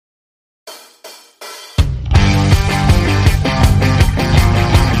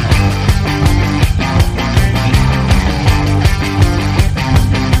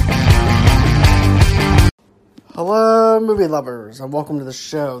movie lovers, and welcome to the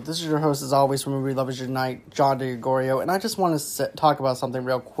show. This is your host, as always, from Movie Lovers Unite, John DeGregorio, and I just want to talk about something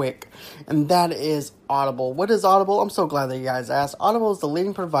real quick, and that is Audible. What is Audible? I'm so glad that you guys asked. Audible is the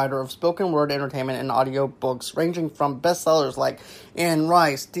leading provider of spoken word entertainment and audio books, ranging from bestsellers like Anne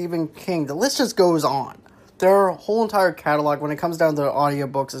Rice, Stephen King. The list just goes on. Their whole entire catalog, when it comes down to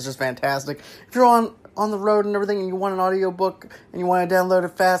audiobooks, is just fantastic. If you're on the road and everything, and you want an audiobook and you want to download it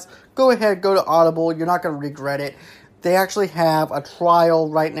fast, go ahead, go to Audible. You're not going to regret it. They actually have a trial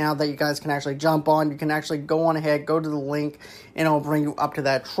right now that you guys can actually jump on. You can actually go on ahead, go to the link, and it'll bring you up to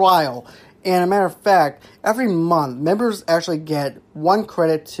that trial. And a matter of fact, every month, members actually get 1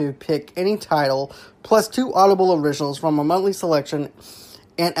 credit to pick any title, plus 2 Audible originals from a monthly selection,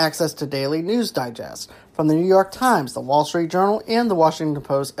 and access to daily news digests from the New York Times, the Wall Street Journal, and the Washington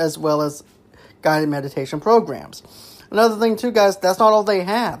Post, as well as guided meditation programs. Another thing too, guys, that's not all they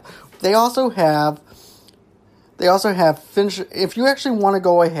have. They also have if you actually want to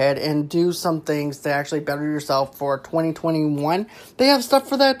go ahead and do some things to actually better yourself for 2021, they have stuff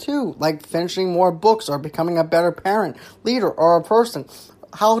for that too, like finishing more books or becoming a better parent, leader, or a person.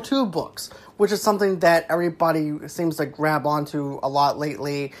 How-to books, which is something that everybody seems to grab onto a lot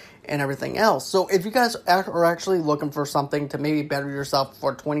lately, and everything else. So if you guys are actually looking for something to maybe better yourself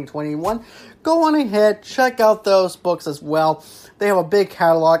for 2021, go on ahead, check out those books as well. They have a big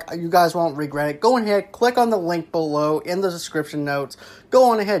catalog. You guys won't regret it. Go ahead, click on the link below in the description notes. Go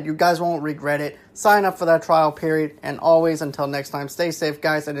on ahead. You guys won't regret it. Sign up for that trial period. And always, until next time, stay safe,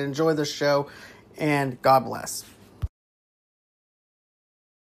 guys, and enjoy the show. And God bless.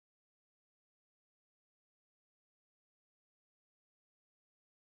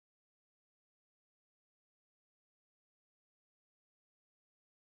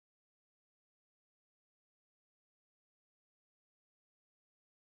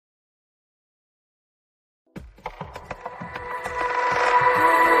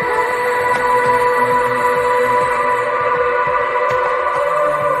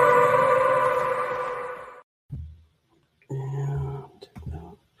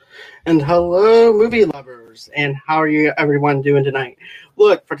 And hello, movie lovers, and how are you everyone doing tonight?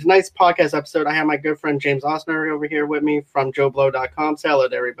 Look, for tonight's podcast episode, I have my good friend James Osner over here with me from JoeBlow.com. Say hello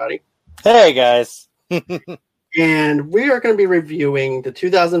to everybody. Hey, guys. And we are going to be reviewing the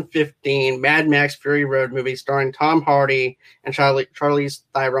 2015 Mad Max Fury Road movie starring Tom Hardy and Charlize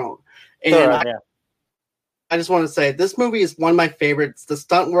Theron. And I just want to say, this movie is one of my favorites. The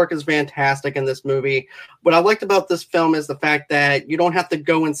stunt work is fantastic in this movie. What I liked about this film is the fact that you don't have to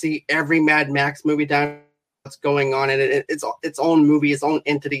go and see every Mad Max movie down what's going on in it. It's its own movie, its own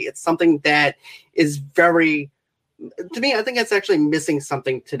entity. It's something that is very, to me, I think it's actually missing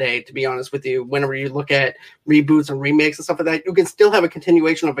something today, to be honest with you. Whenever you look at reboots and remakes and stuff like that, you can still have a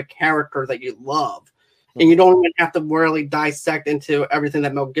continuation of a character that you love. And you don't even have to really dissect into everything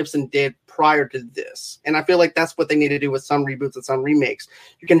that Mel Gibson did prior to this. And I feel like that's what they need to do with some reboots and some remakes.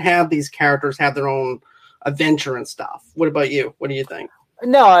 You can have these characters have their own adventure and stuff. What about you? What do you think?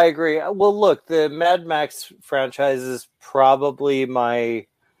 No, I agree. Well, look, the Mad Max franchise is probably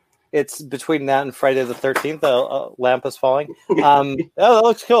it's between that and Friday the 13th. Lamp is falling. Oh, that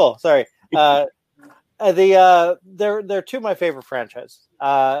looks cool. Sorry. They're two of my favorite franchises.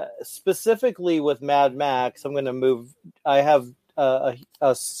 Specifically with Mad Max, I'm going to move. I have a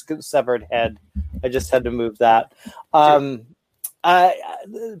severed head. I just had to move that.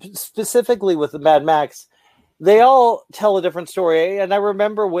 Specifically with the Mad Max, they all tell a different story. And I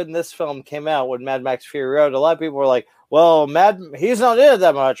remember when this film came out, when Mad Max Fury Road, a lot of people were like, well, he's not in it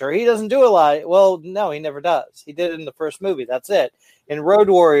that much, or he doesn't do a lot. Well, no, he never does. He did it in the first movie. That's it. In Road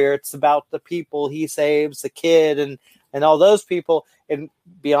Warrior, it's about the people he saves, the kid, and all those people. And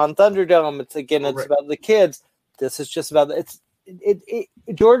Beyond Thunderdome, it's about the kids. This is just about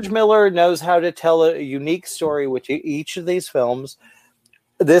George Miller knows how to tell a unique story with each of these films.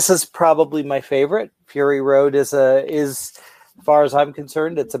 This is probably my favorite. Fury Road is, as far as I'm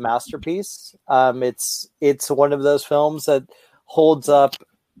concerned, it's a masterpiece. It's one of those films that holds up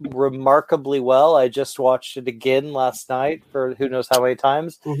remarkably well. I just watched it again last night for who knows how many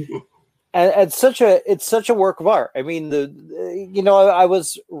times. Mm-hmm. And it's such a work of art. I mean, I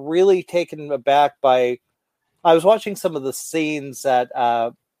was really taken aback by. I was watching some of the scenes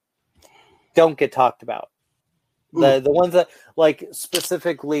that don't get talked about. The ones that, like,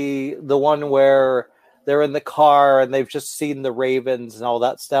 specifically the one where they're in the car and they've just seen the ravens and all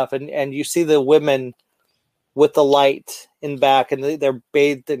that stuff, and you see the women with the light in back, and they're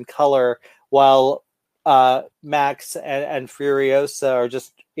bathed in color, while Max and Furiosa are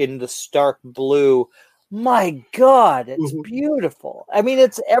just in the stark blue. My God, it's beautiful. I mean,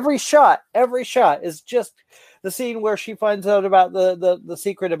 it's every shot is just the scene where she finds out about the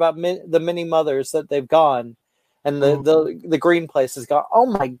secret about the mini mothers that they've gone, and the green place is gone. Oh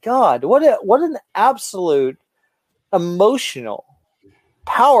my God, what an absolute emotional,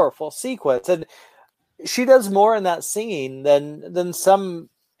 powerful sequence. And she does more in that scene than some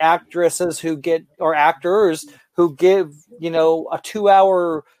actresses or actors who give, a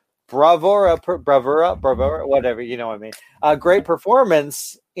 2-hour bravura, whatever, you know what I mean, a great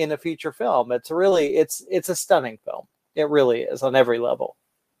performance in a feature film. It's really, it's a stunning film. It really is on every level.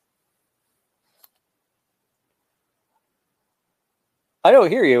 I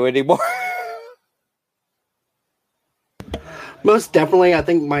don't hear you anymore. Most definitely, I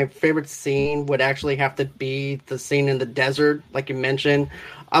think my favorite scene would actually have to be the scene in the desert, like you mentioned.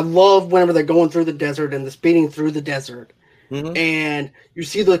 I love whenever they're going through the desert and the speeding through the desert. Mm-hmm. And you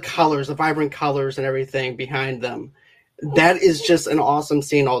see the colors, the vibrant colors and everything behind them. That is just an awesome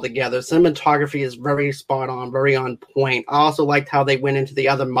scene altogether. Cinematography is very spot on, very on point. I also liked how they went into the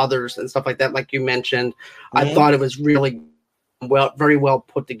other mothers and stuff like that, like you mentioned. Mm-hmm. I thought it was really very well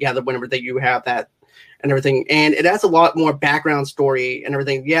put together whenever you have that and everything. And it has a lot more background story and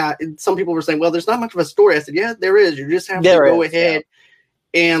everything. Yeah, some people were saying, well, there's not much of a story. I said, yeah, there is. You just have to go ahead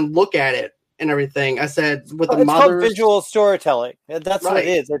and look at it and everything. I said, with the mothers, called visual storytelling. That's right. What it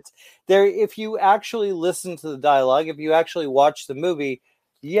is. It's there. If you actually listen to the dialogue, if you actually watch the movie,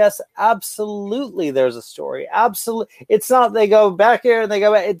 yes, absolutely, there's a story. Absolutely, it's not they go back here and they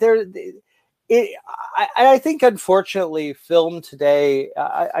go back there. I think, unfortunately, film today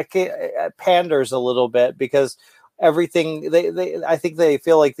I can't panders a little bit because everything I think they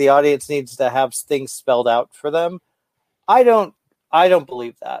feel like the audience needs to have things spelled out for them. I don't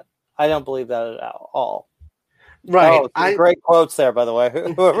believe that. I don't believe that at all. Right. Great quotes there, by the way.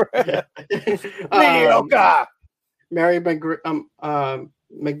 Mediocre. Mary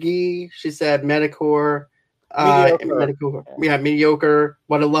McGee, she said mediocre. Mediocre.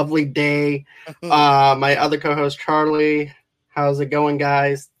 What a lovely day. My other co-host, Charlie. How's it going,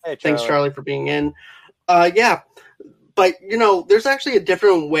 guys? Hey, Thanks, Charlie, for being in. Yeah. But, there's actually a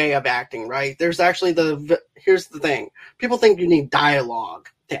different way of acting, right? There's actually here's the thing. People think you need dialogue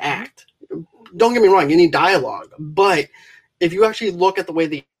to act. Don't get me wrong, you need dialogue. But if you actually look at the way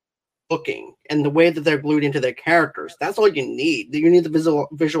they're looking and the way that they're glued into their characters, that's all you need. You need the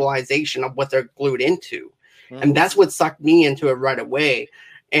visualization of what they're glued into. Mm-hmm. And that's what sucked me into it right away.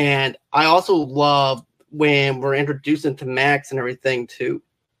 And I also love when we're introduced into Max and everything, too.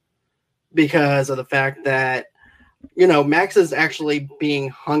 Because of the fact that Max is actually being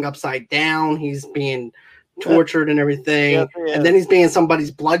hung upside down. He's being tortured and everything. Yeah. And then he's being somebody's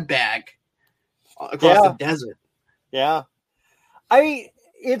blood bag across the desert. Yeah. I mean,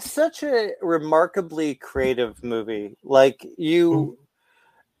 it's such a remarkably creative movie. Like I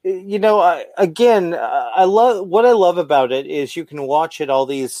love what I love about it is you can watch it all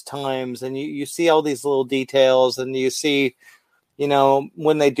these times and you see all these little details and you see,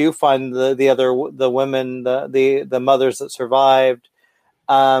 when they do find the women, the mothers that survived,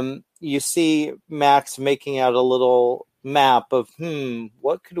 you see Max making out a little map of,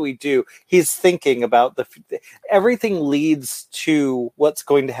 what could we do? He's thinking about everything leads to what's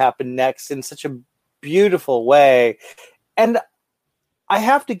going to happen next in such a beautiful way. And I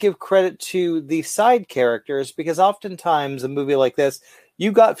have to give credit to the side characters because oftentimes a movie like this,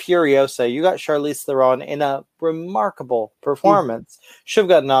 you got Furiosa, you got Charlize Theron in a remarkable performance. Should have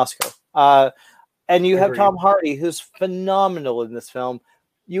gotten an Oscar. And you have Tom Hardy, who's phenomenal in this film.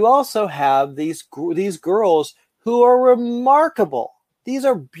 You also have these girls who are remarkable. These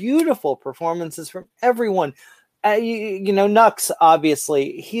are beautiful performances from everyone. Nux,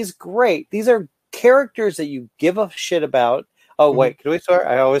 obviously, he's great. These are characters that you give a shit about. Oh, wait, can we start?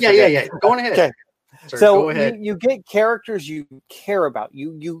 I always forget. Yeah. Go on ahead. Okay. Sir, so you get characters you care about.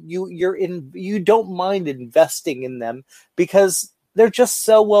 You don't mind investing in them because they're just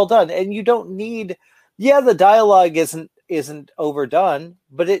so well done. And you don't need the dialogue isn't overdone,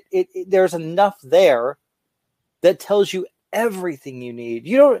 but it there's enough there that tells you everything you need.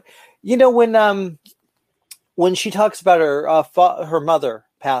 When she talks about her mother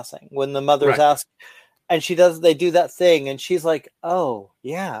passing, when the mother's asked, and they do that thing, and she's like, "Oh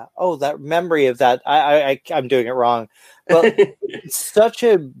yeah, that memory of that." I'm doing it wrong, but it's such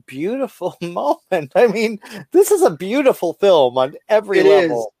a beautiful moment. I mean, this is a beautiful film on every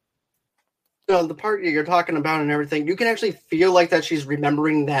level. The part you're talking about and everything, you can actually feel like that she's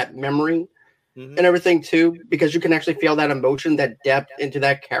remembering that memory. Mm-hmm. And everything too, because you can actually feel that emotion, that depth into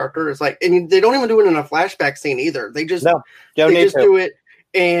that character. It's like, and they don't even do it in a flashback scene either. They just do it,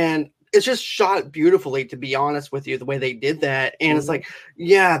 and it's just shot beautifully. To be honest with you, the way they did that, and it's like,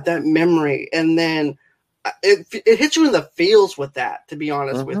 that memory. And then it hits you in the feels with that, to be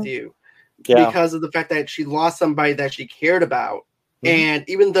honest with you, because of the fact that she lost somebody that she cared about. And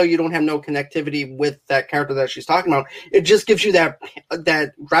even though you don't have no connectivity with that character that she's talking about, it just gives you that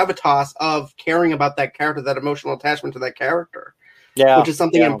gravitas of caring about that character, that emotional attachment to that character, which is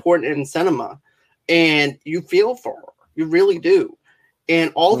something important in cinema. And you feel for her. You really do.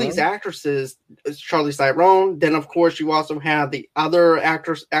 And all these actresses, Charlize Theron, then of course you also have the other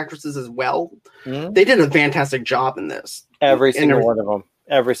actresses as well. They did a fantastic job in this. Every single one of them.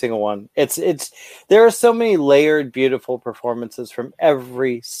 Every single one. It's there are so many layered, beautiful performances from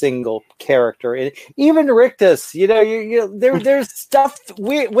every single character. And even Rictus, there's stuff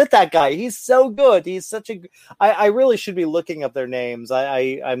with that guy. He's so good. He's such a. I really should be looking up their names.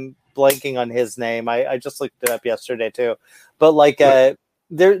 I'm blanking on his name. I just looked it up yesterday too. But like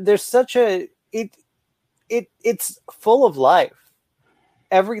there's such a it's full of life.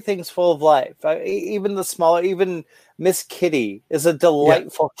 Everything's full of life. Even Miss Kitty is a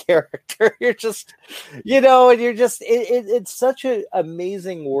delightful character. You're just, and you're just, it's such an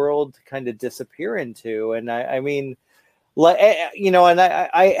amazing world to kind of disappear into. And I mean, like, and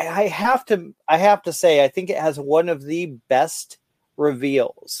I have to say, I think it has one of the best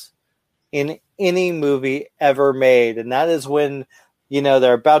reveals in any movie ever made. And that is when,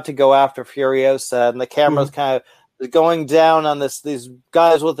 they're about to go after Furiosa and the camera's kind of going down on these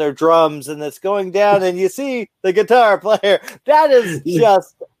guys with their drums, and it's going down, and you see the guitar player. That is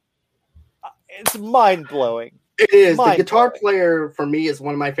just, it's mind blowing. It is. The guitar player for me is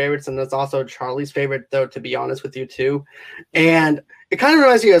one of my favorites, and that's also Charlie's favorite, though, to be honest with you too. And it kind of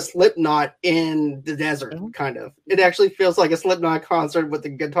reminds me of Slipknot in the desert, kind of. It actually feels like a Slipknot concert with the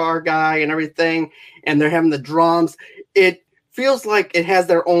guitar guy and everything, and they're having the drums. It feels like it has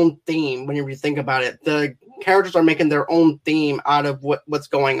their own theme whenever you think about it. The characters are making their own theme out of what's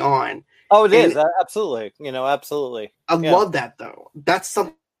going on. Oh, it is. Absolutely. Absolutely. I love that, though. That's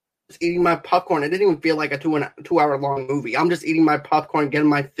something. Eating my popcorn. It didn't even feel like a 2-hour long movie. I'm just eating my popcorn, getting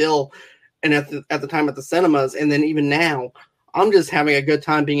my fill, and at the time at the cinemas, and then even now, I'm just having a good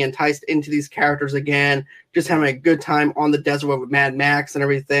time being enticed into these characters again, just having a good time on the desert with Mad Max and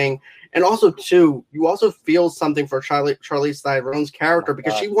everything. And also, too, you also feel something for Charlize Theron's character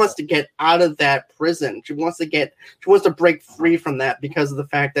because she wants to get out of that prison. She wants to break free from that because of the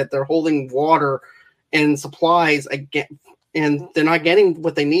fact that they're holding water and supplies again, and they're not getting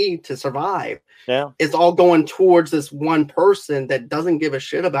what they need to survive. Yeah. It's all going towards this one person that doesn't give a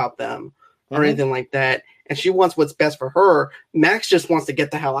shit about them or anything like that. And she wants what's best for her. Max just wants to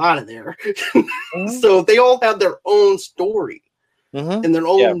get the hell out of there. So they all have their own story and their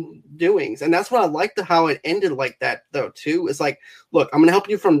own doings. And that's what I liked how it ended like that, though, too. It's like, look, I'm going to help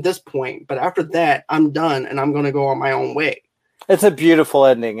you from this point, but after that, I'm done and I'm going to go on my own way. It's a beautiful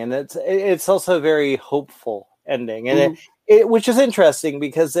ending, and it's also a very hopeful ending. And which is interesting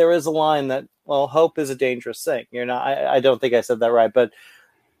because there is a line that, well, hope is a dangerous thing. I don't think I said that right, but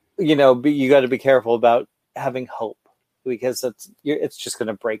you got to be careful about having hope because it's just going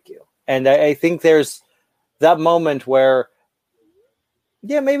to break you. And I think there's that moment where,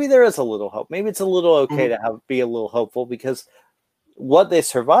 maybe there is a little hope. Maybe it's a little okay to be a little hopeful because what they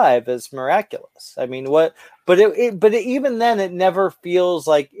survive is miraculous. I mean, but even then, it never feels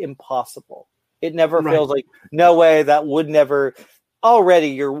like impossible. It never feels like, no way, that would never.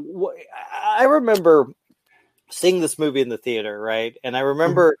 Already, I remember seeing this movie in the theater, right? And I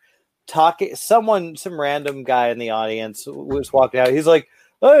remember some random guy in the audience was walking out. He's like,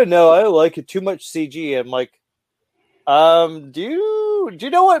 "Oh no, I like it too much CG." I'm like, do you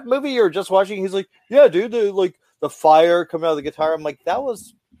know what movie you were just watching? He's like, "Yeah, dude, the fire coming out of the guitar." I'm like, "That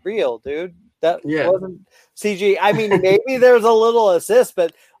was real, dude. That wasn't CG." I mean, maybe there's a little assist,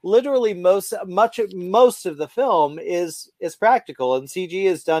 but literally most of the film is practical, and CG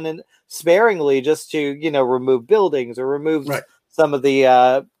is done sparingly just to remove buildings or remove some of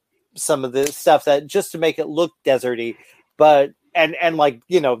the stuff that just to make it look deserty, but and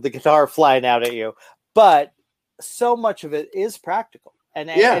the guitar flying out at you, but so much of it is practical, and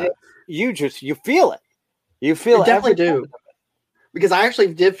you feel it. You feel it definitely do. Because I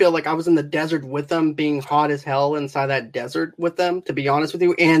actually did feel like I was in the desert with them, being hot as hell inside that desert with them, to be honest with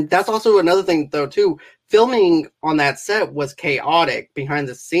you. And that's also another thing, though, too. Filming on that set was chaotic behind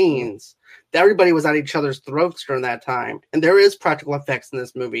the scenes. Everybody was at each other's throats during that time. And there is practical effects in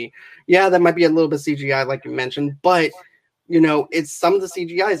this movie. Yeah, that might be a little bit CGI, like you mentioned. But, it's some of the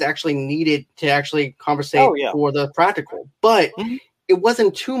CGI is actually needed to actually compensate for the practical. But it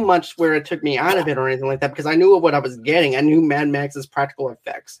wasn't too much where it took me out of it or anything like that because I knew what I was getting. I knew Mad Max's practical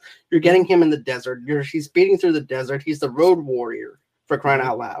effects. You're getting him in the desert. He's speeding through the desert. He's the road warrior, for crying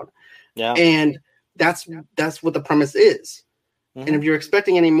out loud. Yeah. And that's what the premise is. Mm-hmm. And if you're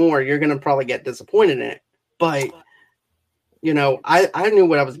expecting any more, you're going to probably get disappointed in it. But, you know, I knew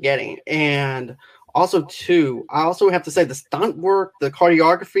what I was getting. And also, too, I also have to say the stunt work, the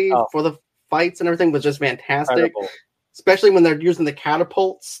choreography for the fights and everything was just fantastic. Incredible. Especially when they're using the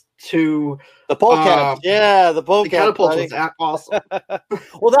catapults to... The polecat. The polecat. The catapults was awesome.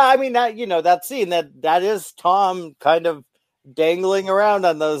 Well, that scene, that is Tom kind of dangling around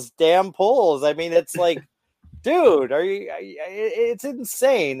on those damn poles. I mean, it's like... Dude, it's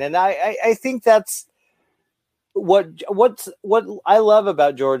insane. And I think that's what I love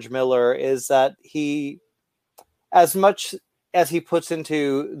about George Miller is that he, as much as he puts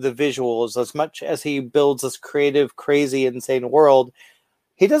into the visuals, as much as he builds this creative, crazy, insane world,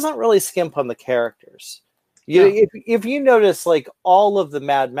 he doesn't really skimp on the characters. If you notice, like, all of the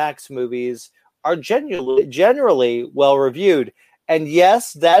Mad Max movies are generally well reviewed. And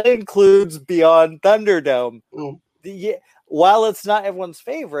yes, that includes Beyond Thunderdome. While it's not everyone's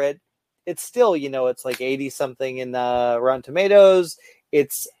favorite, it's still, it's like 80-something in Rotten Tomatoes.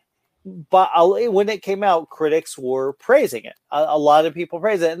 But when it came out, critics were praising it. A lot of people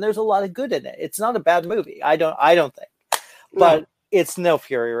praise it, and there's a lot of good in it. It's not a bad movie. I don't think. But it's no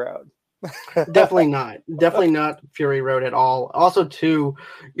Fury Road. Definitely not Fury Road at all. Also, too,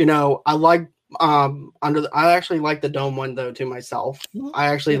 I like... I actually like the Dome one though too myself. I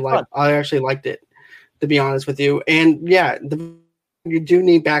actually liked it, to be honest with you. And yeah, you do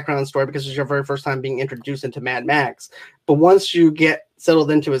need background story because it's your very first time being introduced into Mad Max. But once you get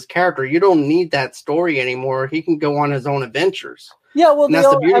settled into his character, you don't need that story anymore. He can go on his own adventures. Yeah, well,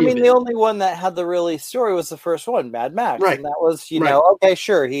 the only one that had the really story was the first one, Mad Max, right? And that was, okay,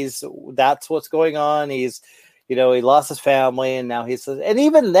 sure, that's what's going on. He's he lost his family, and now and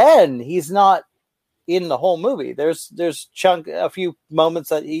even then, he's not in the whole movie. There's a few moments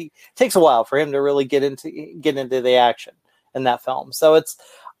that takes a while for him to really get into the action in that film. So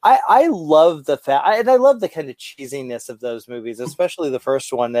I love the fact, and I love the kind of cheesiness of those movies, especially the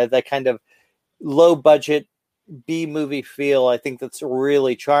first one, that kind of low budget B movie feel. I think that's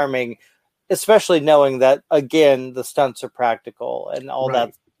really charming, especially knowing that, again, the stunts are practical and all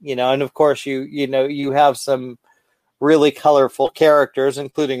that. And of course you have some really colorful characters,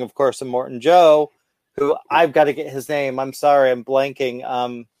 including, of course, Immortan Joe, who I've got to get his name. I'm sorry, I'm blanking.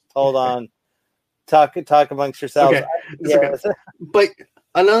 Hold on. Talk amongst yourselves. Okay. But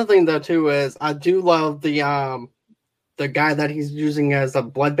another thing though too is I do love the guy that he's using as a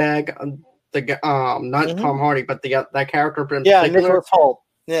blood bag. Not Tom Hardy, but that character in particular. Nicholas Hoult.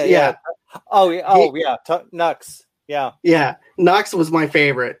 Yeah. Nux. Yeah, Knox was my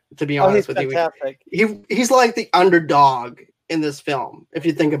favorite, to be honest with fantastic. you. He's like the underdog in this film, if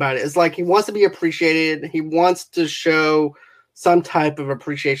you think about it. It's like he wants to be appreciated. He wants to show some type of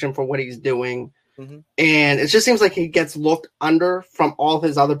appreciation for what he's doing. Mm-hmm. And it just seems like he gets looked under from all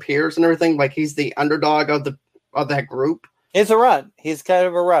his other peers and everything. Like he's the underdog of that group. He's a runt. He's kind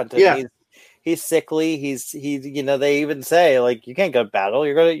of a runt. Yeah. He's sickly. He's they even say, like, you can't go to battle.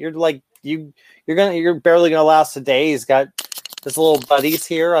 You're barely gonna last a day. He's got his little buddies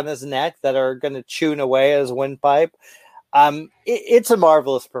here on his neck that are gonna tune away at his windpipe. It's a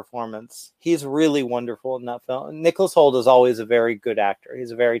marvelous performance. He's really wonderful in that film. Nicholas Hoult is always a very good actor.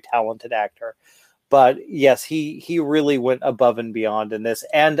 He's a very talented actor. But yes, he really went above and beyond in this.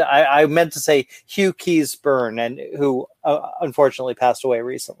 And I meant to say Hugh Keys Byrne, and who unfortunately passed away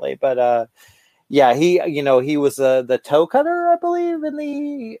recently. But he was the toe cutter, I believe, in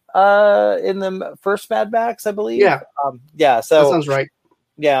the first Mad Max, I believe. Yeah. So that sounds right.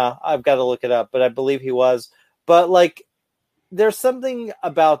 Yeah, I've got to look it up, but I believe he was. But like, there's something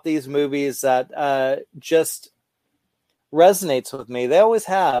about these movies that just resonates with me. They always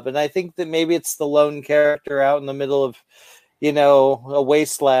have. And I think that maybe it's the lone character out in the middle of, a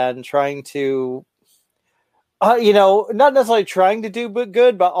wasteland trying to, not necessarily trying to do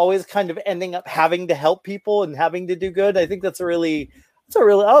good, but always kind of ending up having to help people and having to do good. I think that's a really,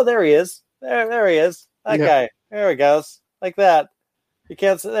 oh, there he is. There he is. That guy. There he goes. Like that. You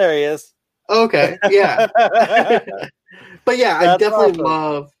can't say, there he is. Okay. Yeah. But yeah, I definitely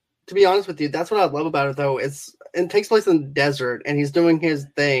love, to be honest with you, that's what I love about it though. It takes place in the desert and he's doing his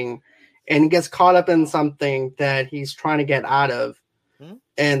thing and he gets caught up in something that he's trying to get out of. Mm-hmm.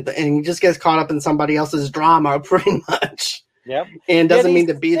 And he just gets caught up in somebody else's drama pretty much. Yep. And doesn't mean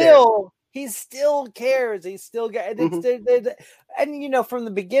to be there. He still cares. He's still got, and from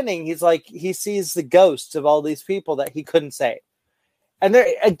the beginning, he's like, he sees the ghosts of all these people that he couldn't save. And there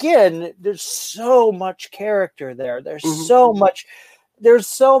again, there's so much character there. There's so much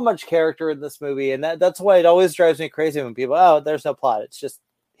character in this movie, and that's why it always drives me crazy when people, there's no plot. It's just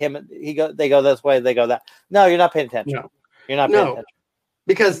they go this way, they go that. No, you're not paying attention. No. You're not paying attention.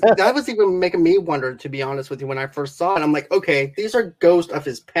 Because that was even making me wonder, to be honest with you, when I first saw it. I'm like, okay, these are ghosts of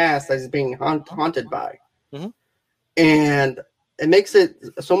his past that he's being haunted by. Mm-hmm. And it makes it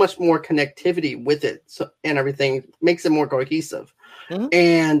so much more connectivity with it, and everything makes it more cohesive. Mm-hmm.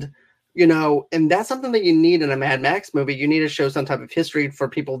 And, you know, and that's something that you need in a Mad Max movie. You need to show some type of history for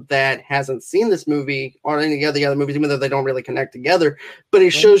people that hasn't seen this movie or any of the other movies, even though they don't really connect together. But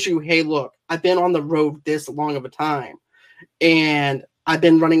it shows you, hey, look, I've been on the road this long of a time, and I've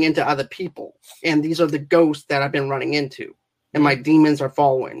been running into other people, and these are the ghosts that I've been running into, and my demons are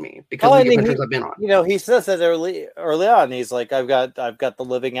following me because of the adventures I've been on. You know, he says that early on. He's like, I've got the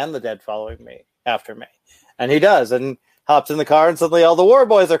living and the dead following me after me, and he does, and hops in the car, and suddenly all the war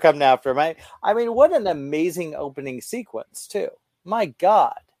boys are coming after him. I mean, what an amazing opening sequence too! My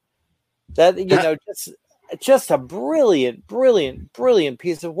God, that you know, just a brilliant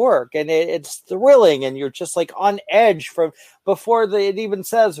piece of work, and it's thrilling, and you're just like on edge from before it even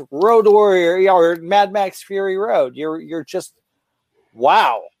says Road Warrior or Mad Max Fury Road. You're just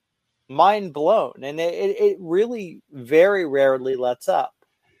wow, mind blown, and it really very rarely lets up,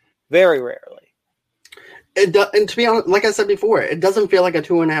 very rarely. And to be honest, like I said before, it doesn't feel like a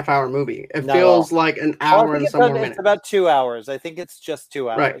 2.5 hour movie. It feels like an hour and some more minutes. It's about 2 hours. I think it's just 2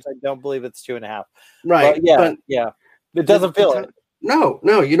 hours. Right. I don't believe it's 2.5. Right. But yeah. It doesn't feel it. No,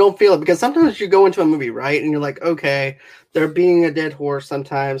 you don't feel it, because sometimes you go into a movie, right, and you're like, okay, they're beating a dead horse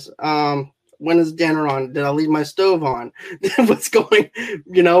sometimes. When is dinner on? Did I leave my stove on? What's going,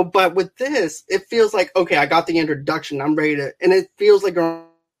 you know? But with this, it feels like, okay, I got the introduction. I'm ready to, and it feels like you're on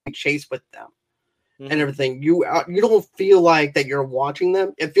a chase with them. And everything. You don't feel like that you're watching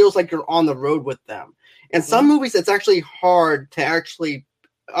them. It feels like you're on the road with them. And some movies, it's actually hard to actually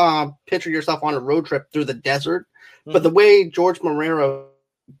picture yourself on a road trip through the desert. But the way George Romero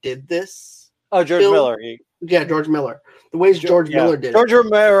did this. Oh, George Miller. George Miller. The ways George Miller did George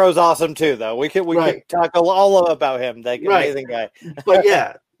Romero's awesome too, though. We could talk all about him. That amazing guy. But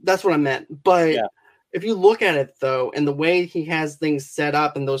yeah, that's what I meant. But if you look at it, though, and the way he has things set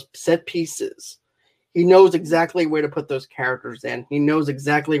up and those set pieces, he knows exactly where to put those characters in. He knows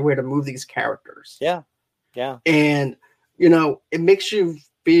exactly where to move these characters. Yeah. And, you know, it makes you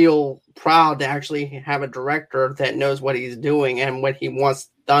feel proud to actually have a director that knows what he's doing and what he wants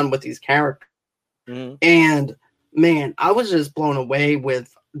done with these characters. Mm-hmm. And, man, I was just blown away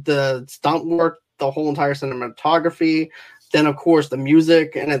with the stunt work, the whole entire cinematography. Then, of course, the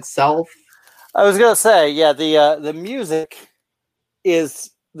music in itself. I was going to say, the music is...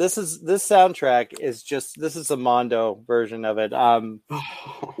 This soundtrack is this a Mondo version of it.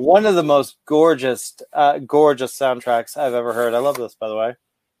 One of the most gorgeous soundtracks I've ever heard. I love this, by the way.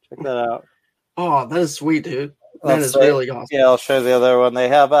 Check that out. Oh, that is sweet, dude. That is really awesome. Yeah, I'll show you the other one they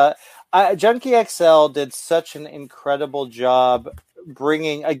have. Junkie XL did such an incredible job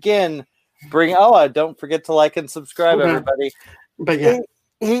bringing. Don't forget to like and subscribe, everybody. But yeah,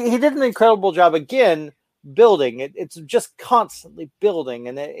 he did an incredible job again. Building it's just constantly building,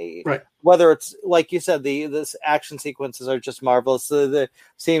 and whether it's like you said, this action sequences are just marvelous. The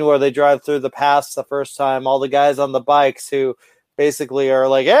scene where they drive through the pass the first time, all the guys on the bikes who basically are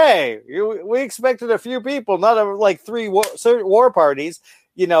like, "Hey, we expected a few people, not like 3 war parties."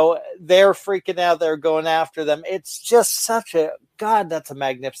 You know, they're freaking out. They're going after them. It's just such that's a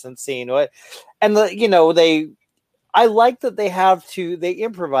magnificent scene. And I like that they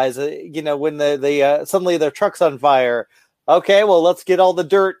improvise, you know, when suddenly their truck's on fire. Okay, well, let's get all the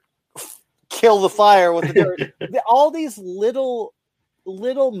dirt, kill the fire with the dirt. All these little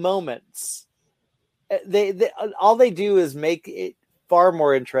moments, all they do is make it far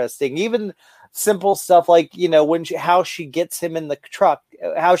more interesting. Even simple stuff like, you know, how she gets him in the truck,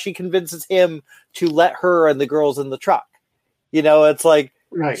 how she convinces him to let her and the girls in the truck. You know, it's like,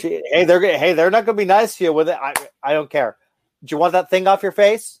 right. They're not going to be nice to you with it. I don't care. Do you want that thing off your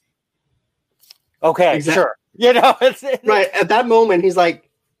face? Okay, sure. You know, it's right at that moment. He's like,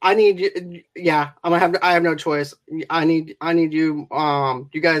 "I need you. Yeah, I have no choice. I need you.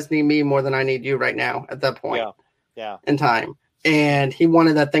 You guys need me more than I need you right now at that point. Yeah. In time." And he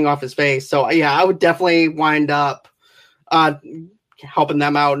wanted that thing off his face. So yeah, I would definitely wind up helping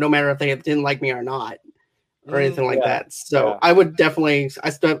them out, no matter if they didn't like me or not. Or anything like that. So I would definitely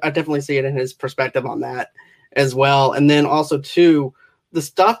see it in his perspective on that as well. And then also too, the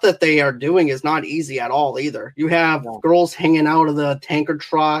stuff that they are doing is not easy at all either. You have girls hanging out of the tanker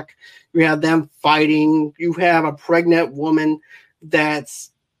truck. You have them fighting. You have a pregnant woman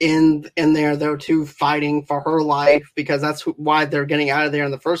that's in there though too, fighting for her life, because that's why they're getting out of there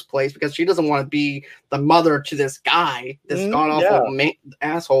in the first place, because she doesn't want to be the mother to this guy, this god awful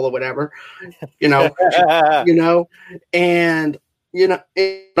asshole or whatever, you know. You know, and you know,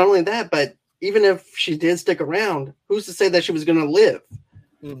 and not only that, but even if she did stick around, who's to say that she was going to live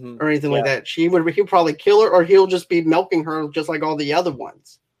or anything like that? He'd probably kill her, or he'll just be milking her just like all the other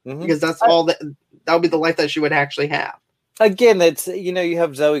ones, because that's all that would be the life that she would actually have. Again, it's, you know, you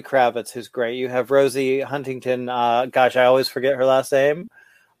have Zoe Kravitz, who's great. You have Rosie Huntington. Gosh, I always forget her last name.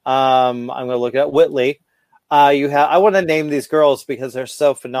 I'm going to look at Whitley. You have. I want to name these girls because they're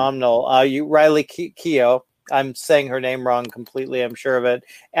so phenomenal. Riley Keough. I'm saying her name wrong completely. I'm sure of it.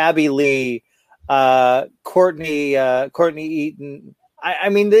 Abby Lee, Courtney Eaton. I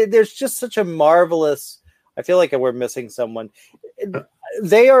mean, there's just such a marvelous. I feel like we're missing someone.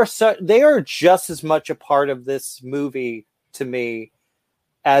 They are just as much a part of this movie to me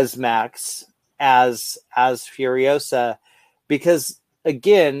as Max, as Furiosa, because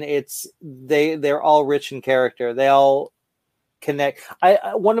again, they're all rich in character. They all connect.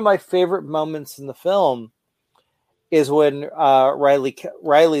 One of my favorite moments in the film is when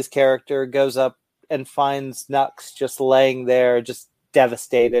Riley's character goes up and finds Nux just laying there, just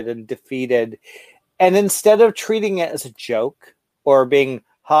devastated and defeated, and instead of treating it as a joke or being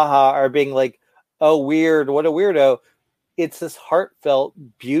haha or being like, oh, weird, what a weirdo, it's this heartfelt,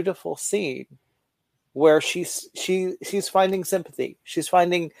 beautiful scene where she's finding sympathy. She's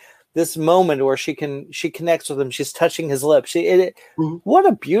finding this moment where she connects with him. She's touching his lips. What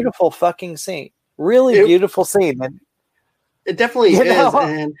a beautiful fucking scene. Really beautiful scene. And, it definitely is.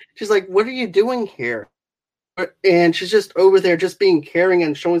 And she's like, what are you doing here? And she's just over there just being caring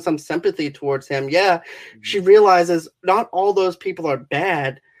and showing some sympathy towards him. Yeah, she realizes not all those people are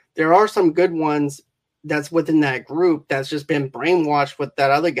bad. There are some good ones that's within that group that's just been brainwashed with that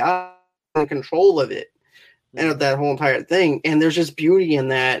other guy in control of it and of that whole entire thing. And there's just beauty in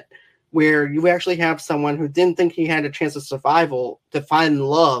that, where you actually have someone who didn't think he had a chance of survival to find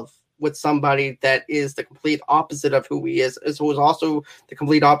love with somebody that is the complete opposite of who he is, as well as also the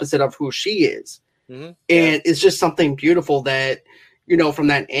complete opposite of who she is. And it's just something beautiful that, you know, from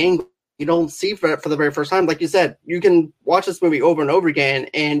that angle, you don't see for the very first time. Like you said, you can watch this movie over and over again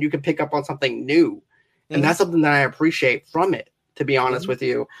and you can pick up on something new. And that's something that I appreciate from it, to be honest with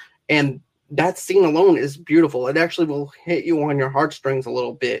you. And that scene alone is beautiful. It actually will hit you on your heartstrings a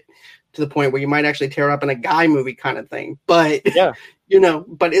little bit, to the point where you might actually tear up in a guy movie kind of thing. But, you know,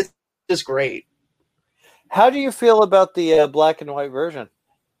 but it's just great. How do you feel about the black and white version?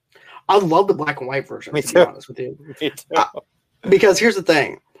 I love the black and white version, Me to too. be honest with you. Me too. Because here's the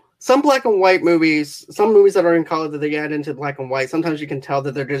thing. Some black and white movies, some movies that are in color that they add into black and white, sometimes you can tell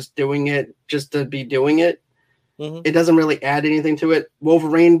that they're just doing it just to be doing it. It doesn't really add anything to it.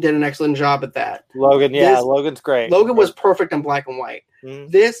 Wolverine did an excellent job at that. Logan's great. Logan was perfect in black and white.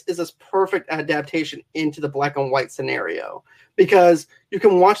 This is a perfect adaptation into the black and white scenario, because you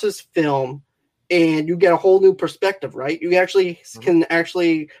can watch this film and you get a whole new perspective, right? You actually can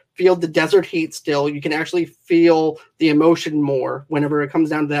actually feel the desert heat still. You can actually feel the emotion more whenever it comes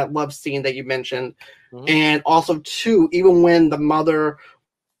down to that love scene that you mentioned. And also, too, even when the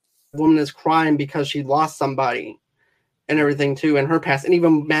woman is crying because she lost somebody and everything, too, in her past. And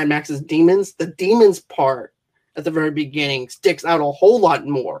even Mad Max's demons, the demons part at the very beginning sticks out a whole lot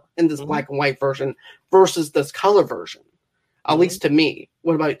more in this black and white version versus this color version, at least to me.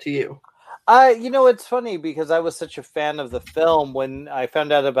 What about to you? You know, it's funny because I was such a fan of the film when I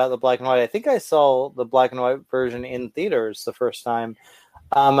found out about the black and white. I think I saw the black and white version in theaters the first time.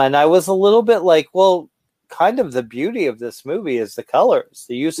 And I was a little bit like, well, kind of the beauty of this movie is the colors,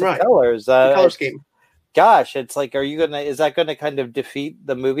 the use of colors. The color scheme. Gosh, it's like, is that going to kind of defeat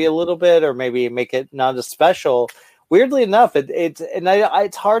the movie a little bit, or maybe make it not as special? Weirdly enough,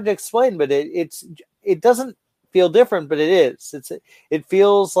 it's hard to explain, but it doesn't feel different, but it is. It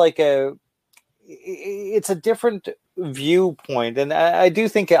feels like it's a different viewpoint, and I do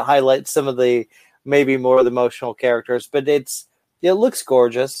think it highlights some of the maybe more of the emotional characters, but it looks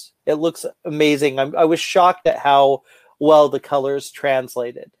gorgeous. It looks amazing. I was shocked at how well the colors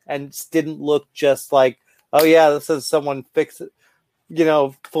translated, and it didn't look just like, oh yeah, this is someone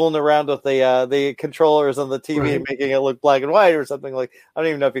fooling around with the controllers on the TV and making it look black and white or something. Like, I don't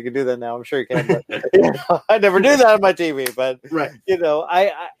even know if you can do that now. I'm sure you can, but I never do that on my TV. But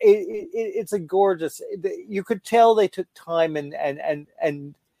it's a gorgeous. You could tell they took time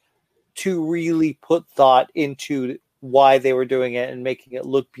and to really put thought into why they were doing it and making it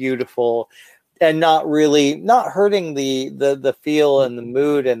look beautiful, and not hurting the feel and the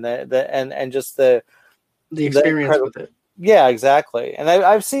mood and the experience with it. Yeah, exactly. And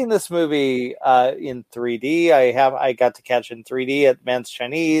I've seen this movie in 3D. I got to catch it in 3D at Man's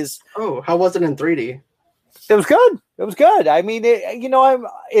Chinese. Oh, how was it in 3D? It was good. It was good. I mean,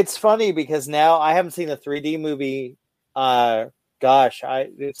 it's funny because now I haven't seen a 3D movie.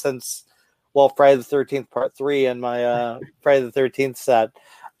 Since Friday the 13th Part 3 and my Friday the 13th set.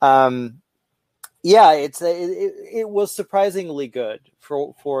 Yeah, it was surprisingly good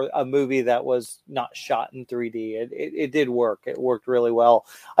for a movie that was not shot in 3D. It did work. It worked really well.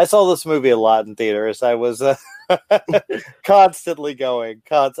 I saw this movie a lot in theaters. I was constantly going.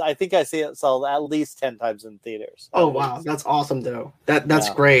 I think I saw at least 10 times in theaters. Oh wow, that's awesome though. That's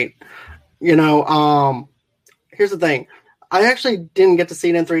great. You know, here's the thing. I actually didn't get to see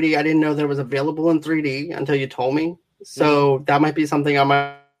it in 3D. I didn't know that it was available in 3D until you told me. So that might be something I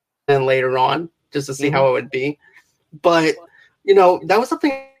might do later on, just to see how it would be. But, you know, that was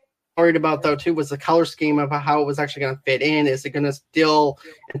something I was worried about, though, too, was the color scheme of how it was actually going to fit in. Is it going to still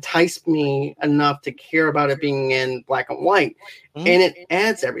entice me enough to care about it being in black and white? And it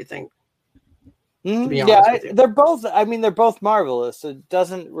adds everything. To be honest with you. They're both marvelous. It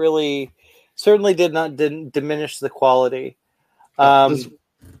doesn't really, certainly didn't diminish the quality. This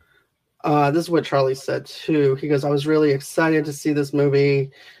is what Charlie said, too. He goes, I was really excited to see this movie.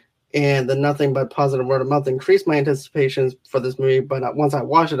 And the nothing but positive word of mouth increased my anticipations for this movie. But once I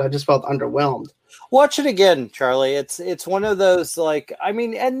watched it, I just felt underwhelmed. Watch it again, Charlie. It's one of those, like, I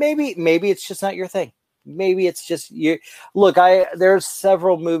mean, and maybe it's just not your thing. Maybe it's just you. Look, there's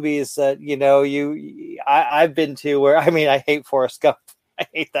several movies that, you know, I've been to where, I mean, I hate Forrest Gump. I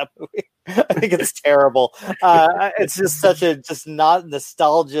hate that movie. I think it's terrible. It's just such a not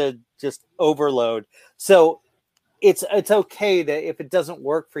nostalgia, just overload. So it's okay to, if it doesn't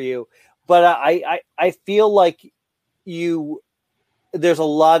work for you, but I feel like there's a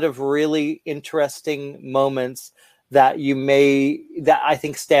lot of really interesting moments that I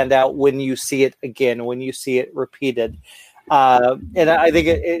think stand out when you see it again, when you see it repeated. And I think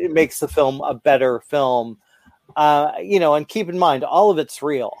it makes the film a better film. You know, and keep in mind, all of it's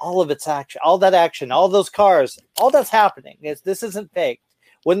real, all of it's action, all that action, all those cars, all that's happening. This isn't fake.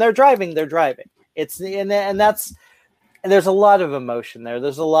 When they're driving, they're driving. And there's a lot of emotion there.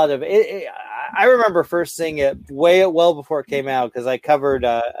 There's a lot of it. I remember first seeing it well before it came out, because I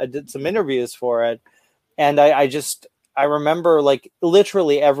did some interviews for it, and I remember, like,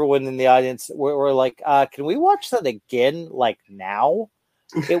 literally everyone in the audience were like, "Can we watch that again? Like now?"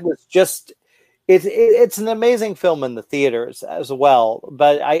 It was just. It's an amazing film in the theaters as well,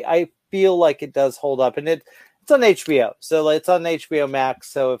 but I feel like it does hold up, and it's on HBO, so it's on HBO Max.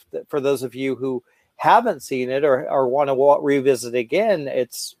 So for those of you who haven't seen it or want to revisit again,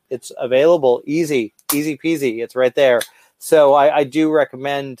 it's available, easy peasy. It's right there. So I do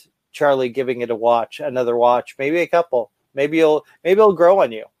recommend, Charlie, giving it another watch, maybe a couple. Maybe it'll grow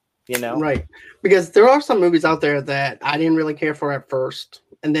on you. You know, right? Because there are some movies out there that I didn't really care for at first,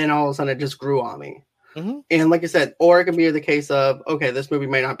 and then all of a sudden it just grew on me. And like I said, or it can be the case of, okay, this movie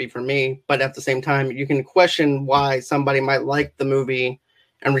may not be for me, but at the same time, you can question why somebody might like the movie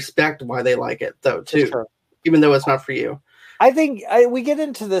and respect why they like it, though, too, sure, even though it's not for you. I think we get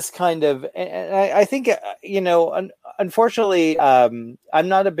into this kind of, and I think, you know, unfortunately, I'm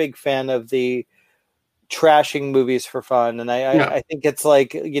not a big fan of the trashing movies for fun, and I think it's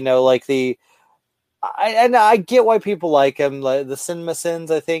like, you know, like I get why people like them. Like the Cinema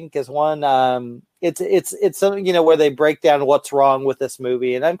Sins, I think, is one. It's something, you know, where they break down what's wrong with this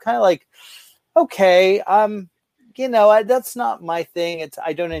movie, and I'm kind of like, okay, you know, that's not my thing.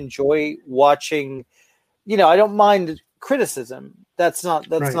 I don't enjoy watching, you know, I don't mind criticism. That's not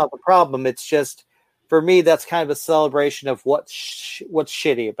the problem. It's just, for me, that's kind of a celebration of what's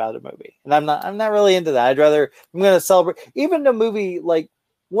shitty about a movie, and I'm not really into that. I'm going to celebrate even a movie like.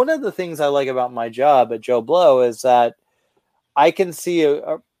 One of the things I like about my job at Joe Blow is that I can see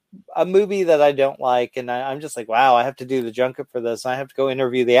a movie that I don't like, and I'm just like, wow, I have to do the junket for this. I have to go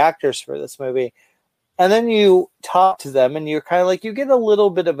interview the actors for this movie. And then you talk to them, and you're kind of like, you get a little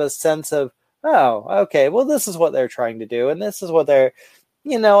bit of a sense of, oh, okay, well, this is what they're trying to do, and this is what they're,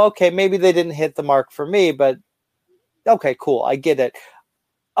 you know, okay, maybe they didn't hit the mark for me, but okay, cool, I get it.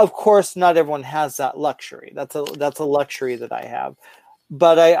 Of course, not everyone has that luxury. That's a luxury that I have.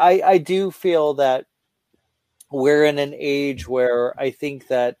 But I do feel that we're in an age where I think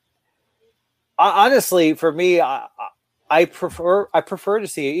that, honestly, for me, I prefer to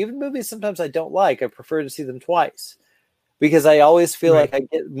see even movies sometimes I don't like. I prefer to see them twice, because I always feel like I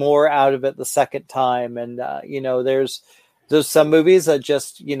get more out of it the second time. And you know, there's some movies that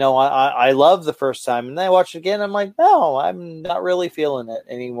just, you know, I love the first time, and then I watch it again, I'm like, no, I'm not really feeling it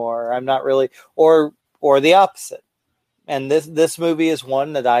anymore. I'm not really, or the opposite. And this movie is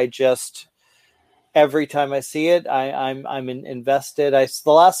one that I just, every time I see it, I'm invested.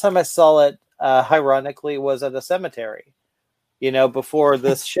 The last time I saw it, ironically, was at a cemetery. Before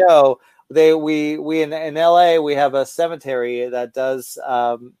this show, we in LA, we have a cemetery that does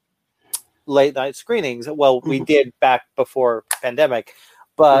late night screenings. Well, we did back before pandemic,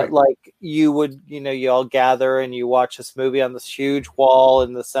 but like you would, you all gather and you watch this movie on this huge wall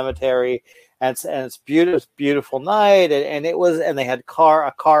in the cemetery, and it's beautiful, beautiful night, and they had a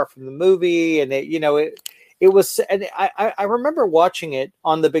car from the movie, and it was, and I remember watching it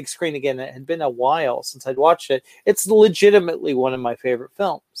on the big screen again. It had been a while since I'd watched it. It's legitimately one of my favorite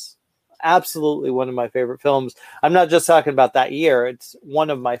films. Absolutely one of my favorite films. I'm not just talking about that year. It's one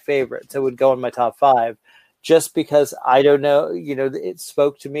of my favorites. It would go in my top 5 just because I don't know, it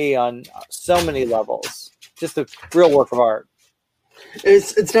spoke to me on so many levels. Just a real work of art.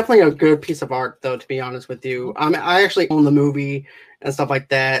 It's definitely a good piece of art, though, to be honest with you. I actually own the movie and stuff like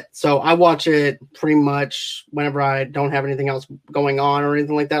that, so I watch it pretty much whenever I don't have anything else going on or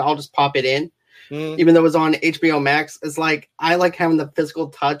anything like that. I'll just pop it in, even though it's on HBO Max. It's like I like having the physical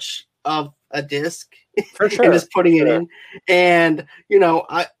touch of a disc for sure, and just putting it in, and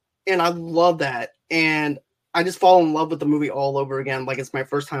I love that, and I just fall in love with the movie all over again, like it's my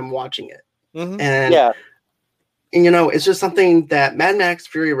first time watching it, and yeah. And, it's just something that Mad Max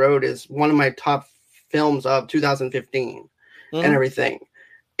Fury Road is one of my top films of 2015 and everything.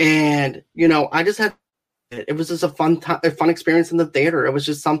 And, I just had, it was just a fun experience in the theater. It was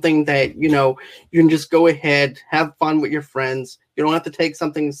just something that, you can just go ahead, have fun with your friends. You don't have to take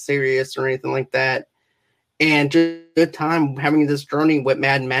something serious or anything like that. And just a good time having this journey with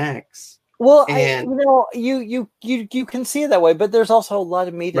Mad Max. Well, and, you can see it that way, but there's also a lot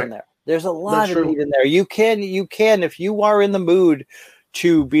of meat in there. There's a lot of meat in there. You can, if you are in the mood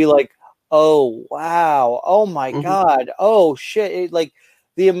to be like, oh, wow, oh my God, oh shit. Like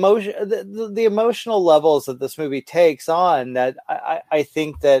the emotion, the emotional levels that this movie takes on, that I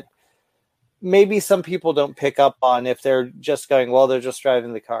think that maybe some people don't pick up on if they're just going, well, they're just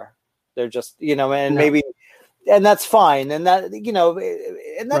driving the car. They're just, maybe, and that's fine. And that,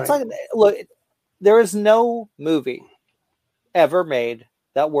 and that's like, look, there is no movie ever made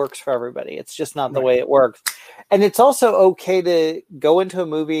that works for everybody. It's just not the way it works. And it's also okay to go into a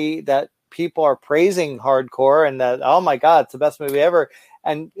movie that people are praising hardcore and that, oh my God, it's the best movie ever.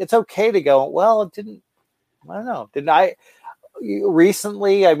 And it's okay to go, well, I don't know. Didn't I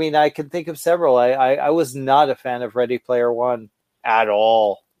recently? I mean, I can think of several. I was not a fan of Ready Player One at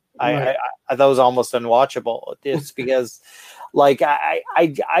all. I thought it was almost unwatchable. It's because like I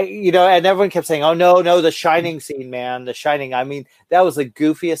and everyone kept saying, oh no, the Shining scene, man, the Shining. I mean, that was the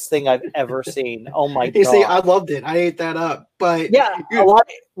goofiest thing I've ever seen. Oh my God. You see, I loved it. I ate that up. But yeah, a lot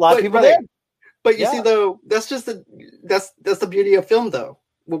of people did. But you see, though, that's just that's the beauty of film, though.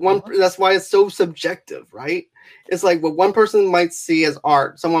 With that's why it's so subjective, right? It's like what one person might see as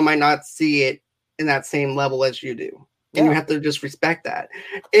art, someone might not see it in that same level as you do. And you have to just respect that.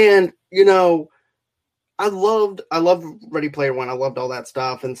 And, I loved Ready Player One. I loved all that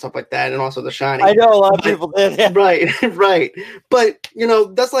stuff and stuff like that. And also The Shining. I know a lot of people did. Yeah. Right. But,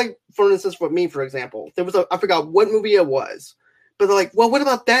 that's like, for instance, for me, for example, there was I forgot what movie it was, but they're like, well, what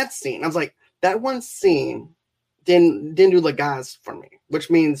about that scene? I was like, that one scene didn't do le gas for me, which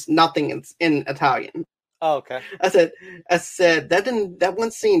means nothing in Italian. Oh, okay. I said that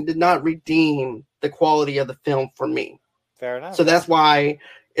one scene did not redeem the quality of the film for me. Fair enough. So that's why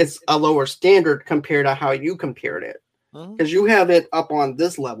it's a lower standard compared to how you compared it. Because you have it up on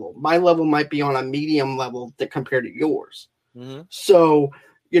this level. My level might be on a medium level compared to yours. So,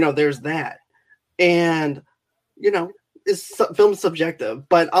 there's that. And, film subjective.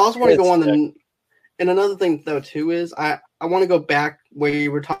 But I also want to go on and another thing, though, too, is I want to go back where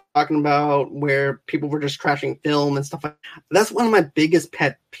you were talking about where people were just trashing film and stuff like that. That's one of my biggest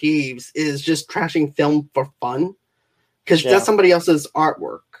pet peeves is just trashing film for fun. Because that's somebody else's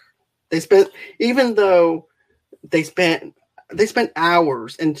artwork. They spent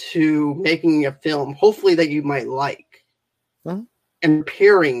hours into making a film, hopefully that you might like, and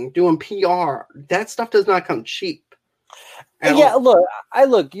doing PR. That stuff does not come cheap.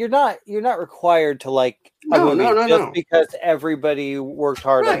 Look, you're not required to like a movie just because everybody worked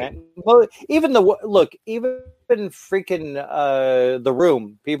hard on it. Well, even freaking The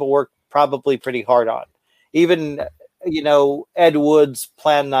Room, people worked probably pretty hard on. Even Ed Wood's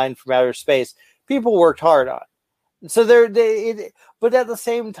Plan 9 from Outer Space, people worked hard on. So but at the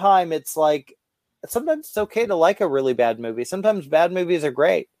same time, it's like sometimes it's okay to like a really bad movie. Sometimes bad movies are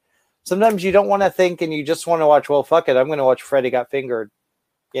great. Sometimes you don't want to think and you just want to watch, well, fuck it, I'm going to watch Freddy Got Fingered.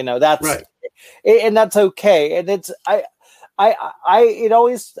 That's and that's okay. And it's I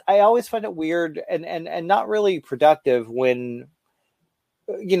always find it weird and not really productive when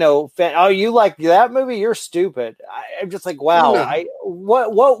oh, you like that movie? You're stupid. I'm just like, wow. No.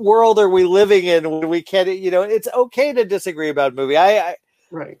 What world are we living in when we can't? It's okay to disagree about a movie.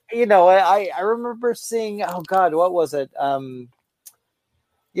 Right. I remember seeing. Oh God, what was it?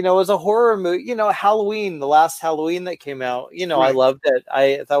 It was a horror movie. Halloween, the last Halloween that came out. Right. I loved it.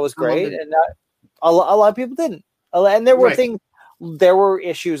 I thought it was great, and a lot of people didn't. And there were there were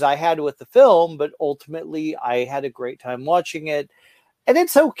issues I had with the film, but ultimately I had a great time watching it. And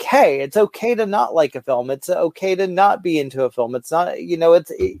it's okay. It's okay to not like a film. It's okay to not be into a film. It's not,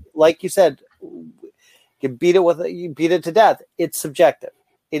 like you said, you beat it to death. It's subjective.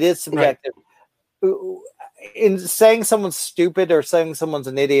 It is subjective. Right. In saying someone's stupid or saying someone's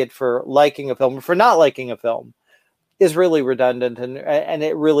an idiot for liking a film or for not liking a film is really redundant and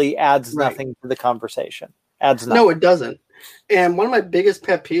it really adds nothing to the conversation. Adds nothing. No, it doesn't. And one of my biggest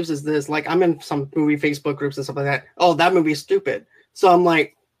pet peeves is this. Like, I'm in some movie Facebook groups and stuff like that. Oh, that movie's stupid. So I'm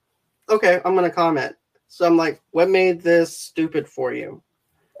like, okay, I'm going to comment. So I'm like, what made this stupid for you?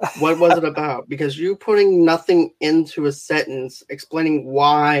 What was it about? Because you putting nothing into a sentence explaining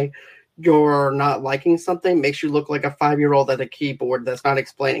why you're not liking something makes you look like a 5-year-old at a keyboard that's not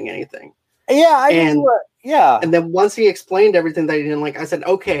explaining anything. Yeah. And then once he explained everything that he didn't like, I said,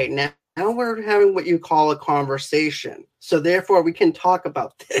 okay, now we're having what you call a conversation. So therefore we can talk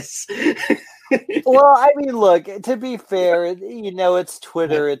about this. Well, I mean, look, to be fair, it's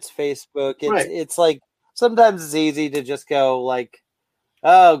Twitter, it's Facebook. It's like sometimes it's easy to just go like,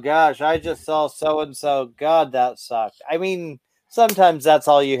 oh gosh, I just saw so-and-so. God, that sucked. I mean, sometimes that's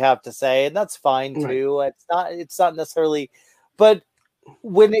all you have to say, and that's fine too. Right. It's not necessarily, but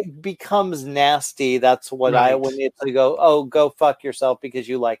when it becomes nasty, that's when when it's to go, oh, go fuck yourself because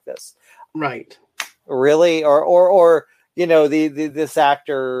you like this. Right. Really? Or this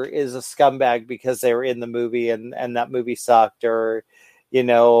actor is a scumbag because they were in the movie and that movie sucked, or like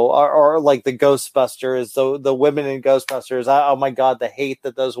the Ghostbusters, the women in Ghostbusters. Oh my God, the hate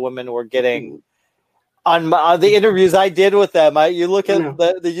that those women were getting on the interviews I did with them. You look at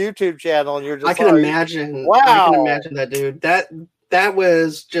the YouTube channel and you're just I can imagine. Wow. I can imagine that, dude. That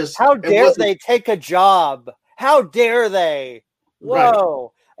was just, how dare they take a job? How dare they?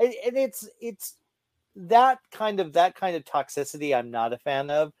 Whoa. Right. And it's that kind of toxicity I'm not a fan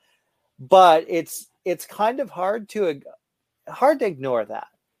of, but it's kind of hard to ignore that.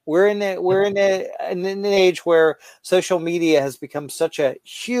 We're in an age where social media has become such a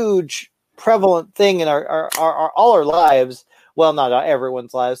huge prevalent thing in our all our lives. Well, not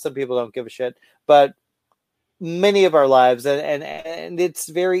everyone's lives. Some people don't give a shit, but many of our lives, and it's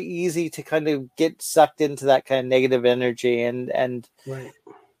very easy to kind of get sucked into that kind of negative energy and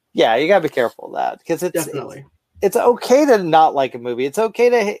yeah, you gotta be careful of that because it's okay to not like a movie. It's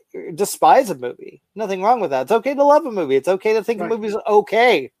okay to despise a movie. Nothing wrong with that. It's okay to love a movie. It's okay to think a movie's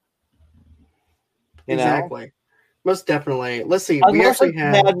okay. Exactly. Most definitely. Let's see. Unless we actually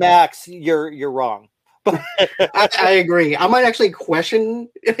have Mad Max. You're wrong. I agree. I might actually question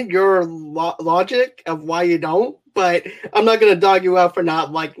your logic of why you don't, but I'm not going to dog you out for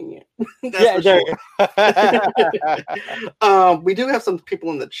not liking it. We do have some people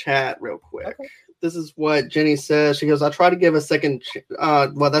in the chat real quick. Okay. This is what Jenny says. She goes, I'll try to give a second.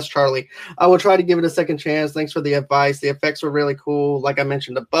 Well, that's Charlie. I will try to give it a second chance. Thanks for the advice. The effects were really cool, like I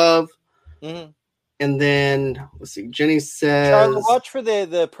mentioned above. Mm-hmm. And then let's see. Jenny says, Charlie, watch for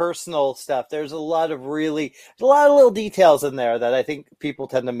the personal stuff. There's a lot of little details in there that I think people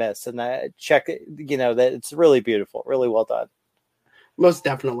tend to miss. And check it, that it's really beautiful, really well done. Most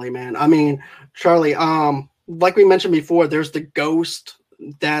definitely, man. I mean, Charlie, like we mentioned before, there's the ghost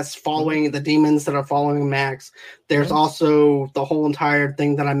that's following the demons that are following Max. There's also the whole entire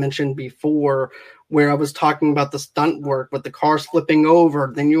thing that I mentioned before, where I was talking about the stunt work with the cars flipping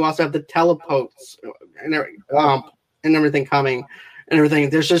over. Then you also have the teleports and everything coming and everything.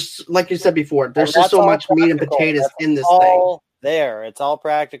 There's just, like you said before, there's just so much meat and potatoes in this thing. It's all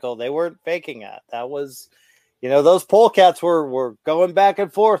practical. They weren't faking it. That was, those polecats were going back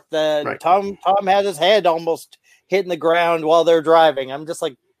and forth. Tom had his head almost hitting the ground while they're driving. I'm just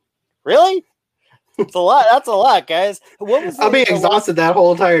like, really? It's a lot. That's a lot, guys. I'll be exhausted that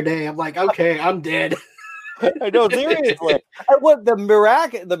whole entire day. I'm like, okay, I'm dead. I know, seriously. What the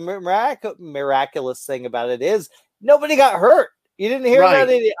miraculous thing about it is nobody got hurt. You didn't hear about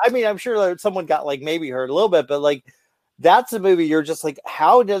it. I mean, I'm sure someone got maybe hurt a little bit, but that's a movie you're just like,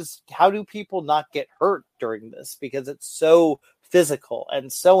 how do people not get hurt during this? Because it's so physical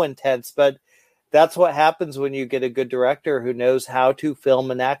and so intense. But that's what happens when you get a good director who knows how to film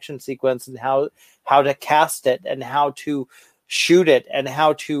an action sequence and how to cast it and how to shoot it and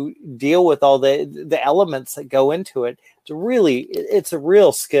how to deal with all the elements that go into it. It's a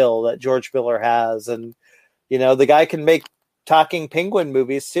real skill that George Miller has. And, the guy can make talking penguin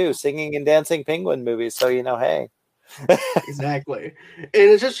movies too, singing and dancing penguin movies. So, hey. Exactly. And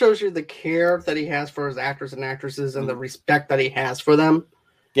it just shows you the care that he has for his actors and actresses and the respect that he has for them.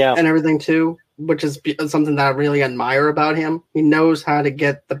 Yeah. And everything too, which is something that I really admire about him. He knows how to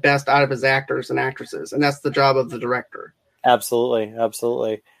get the best out of his actors and actresses, and that's the job of the director. Absolutely.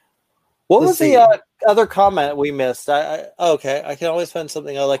 What was the other comment we missed? Okay, I can always find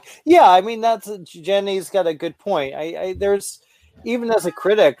something I like. Yeah, I mean, Jenny's got a good point. There's, even as a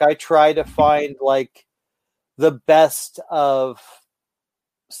critic, I try to find like the best of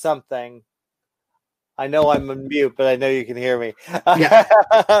something. I know I'm on mute, but I know you can hear me. Yeah.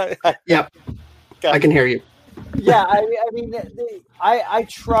 Yep. I can hear you. Yeah, I mean, I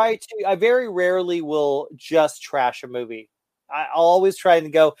try to. I very rarely will just trash a movie. I'll always try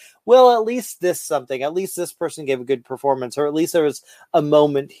and go, well, at least this person gave a good performance, or at least there was a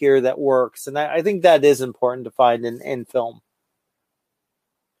moment here that works. And I think that is important to find in film.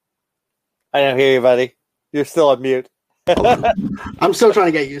 I don't hear you, buddy. You're still on mute. I'm still trying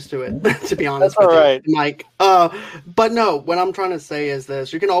to get used to it, to be honest with you, Mike. But no, what I'm trying to say is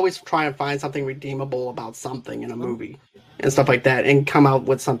this: you can always try and find something redeemable about something in a movie and stuff like that, and come out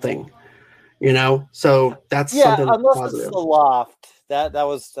with something. So that's something unless positive. It's The Loft.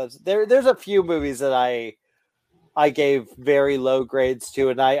 There's a few movies that I gave very low grades to,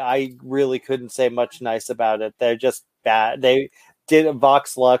 and I really couldn't say much nice about it. They're just bad. They did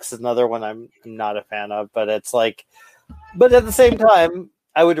Vox Lux, another one I'm not a fan of, but it's like. But at the same time,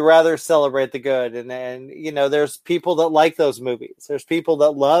 I would rather celebrate the good. And there's people that like those movies. There's people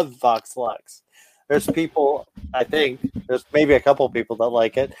that love Vox Lux. There's people, I think, there's maybe a couple people that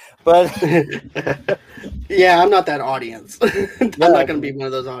like it. But yeah, I'm not that audience. I'm not going to be one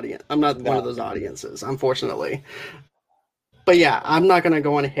of those audience. I'm not one of those audiences, unfortunately. But yeah, I'm not going to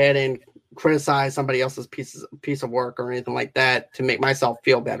go on ahead and criticize somebody else's piece of work or anything like that to make myself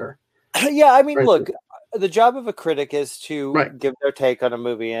feel better. Yeah, I mean, look. The job of a critic is to give their take on a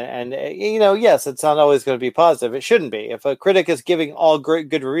movie, and yes, it's not always going to be positive. It shouldn't be. If a critic is giving all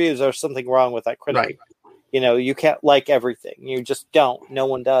good reviews, there's something wrong with that critic. Right. You can't like everything. You just don't. No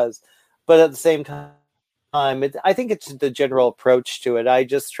one does. But at the same time, I think it's the general approach to it. I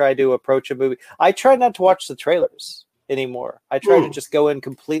just try to approach a movie. I try not to watch the trailers anymore. I try to just go in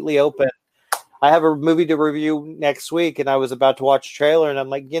completely open. I have a movie to review next week, and I was about to watch a trailer, and I'm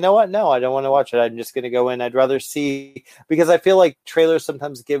like, you know what? No, I don't want to watch it. I'm just going to go in. I'd rather see, because I feel like trailers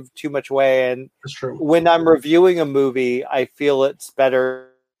sometimes give too much away. And that's true. When I'm reviewing a movie, I feel it's better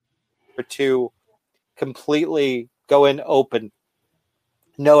to completely go in open,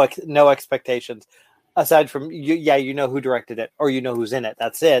 no expectations, aside from you know who directed it or you know who's in it.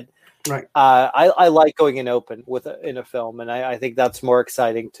 That's it. Right. I like going in open in a film, and I think that's more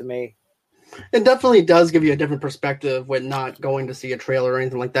exciting to me. It definitely does give you a different perspective when not going to see a trailer or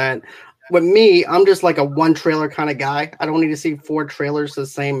anything like that. With me, I'm just like a one trailer kind of guy. I don't need to see 4 trailers to the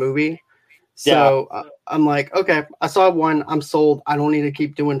same movie. So I'm like, okay, I saw one, I'm sold. I don't need to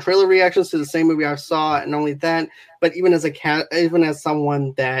keep doing trailer reactions to the same movie I saw, and only that. But even as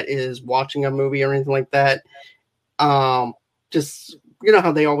someone that is watching a movie or anything like that, just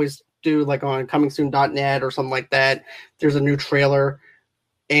how they always do, like on comingsoon.net or something like that. There's a new trailer.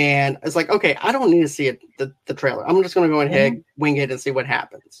 And it's like, okay, I don't need to see the trailer. I'm just going to go ahead, wing it, and see what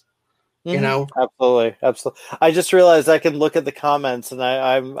happens. Absolutely. I just realized I can look at the comments, and we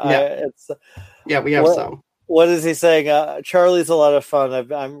have some. What is he saying? Charlie's a lot of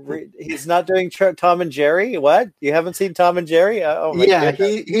fun. He's not doing Tom and Jerry. What? You haven't seen Tom and Jerry?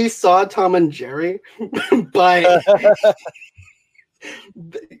 Goodness. He saw Tom and Jerry, but.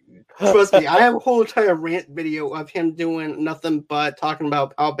 Trust me, I have a whole entire rant video of him doing nothing but talking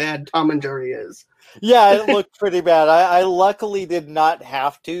about how bad Tom and Jerry is. Yeah, it looked pretty bad. I luckily did not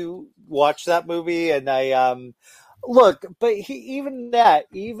have to watch that movie, and I but even that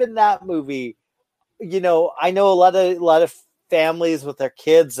movie, I know a lot of families with their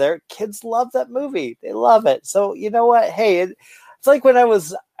kids. Their kids love that movie. They love it. So you know what? Hey, it's like when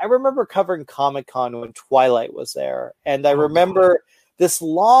I remember covering Comic-Con when Twilight was there, and I remember this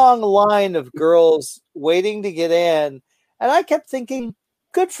long line of girls waiting to get in, and I kept thinking,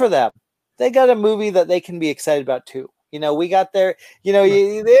 good for them. They got a movie that they can be excited about too. We got there,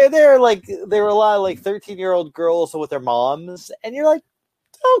 they're like, there were a lot of like 13-year-old girls with their moms, and you're like,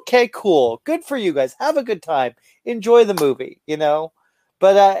 okay, cool. Good for you guys. Have a good time. Enjoy the movie,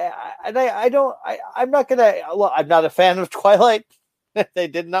 But I don't. I'm not gonna. Well, I'm not a fan of Twilight. They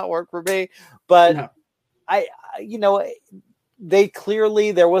did not work for me. But No. you know, they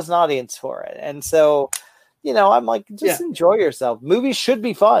clearly there was an audience for it, and so I'm like, just enjoy yourself. Movies should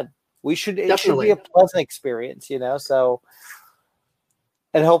be fun. It should be a pleasant experience, So,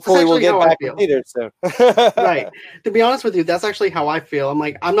 and hopefully we'll get back to theaters soon. Right. To be honest with you, that's actually how I feel. I'm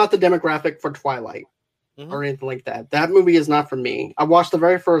like, I'm not the demographic for Twilight or anything like that. That movie is not for me. I watched the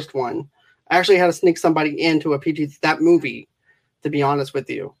very first one. I actually had to sneak somebody into that movie, to be honest with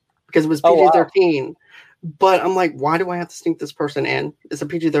you, because it was PG-13. Wow. But I'm like, why do I have to sneak this person in? It's a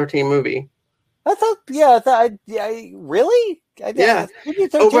PG-13 movie. I thought, really? Yeah.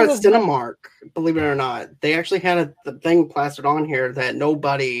 Over at Cinemark, believe it or not, they actually had a thing plastered on here that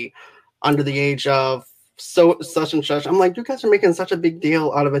nobody under the age of such and such. I'm like, you guys are making such a big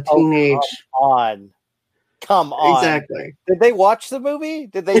deal out of a teenage. Come on. Exactly. Did they watch the movie?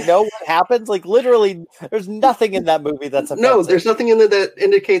 Did they know what happens? Like, literally, there's nothing in that movie that's offensive. No, there's nothing in there that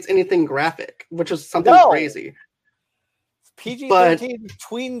indicates anything graphic, which is something crazy. PG-13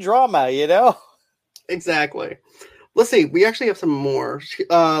 tween drama, Exactly. Let's see. We actually have some more.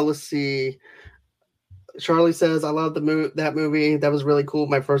 Let's see. Charlie says, I love that movie. That was really cool.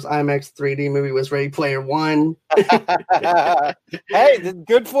 My first IMAX 3D movie was Ready Player One. Hey,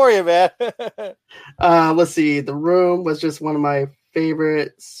 good for you, man. Let's see. The Room was just one of my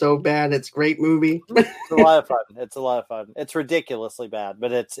favorites. So bad. It's a great movie. It's a lot of fun. It's ridiculously bad,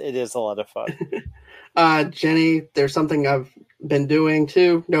 but it is a lot of fun. Jenny, there's something I've been doing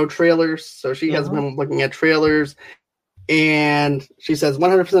too. No trailers. So she has been looking at trailers. And she says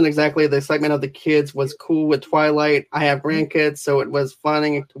 100% exactly. The excitement of the kids was cool with Twilight. I have grandkids, so it was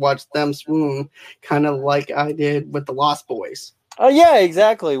funny to watch them swoon, kind of like I did with the Lost Boys. Oh, yeah,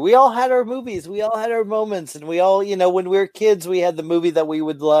 exactly. We all had our movies. We all had our moments. And we all, when we were kids, we had the movie that we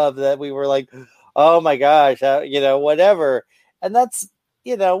would love, that we were like, oh my gosh, whatever. And that's,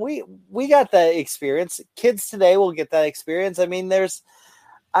 we got that experience. Kids today will get that experience. I mean, I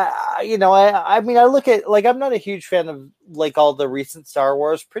look at, like, I'm not a huge fan of like all the recent Star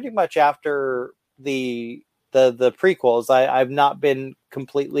Wars. Pretty much after the prequels, I've not been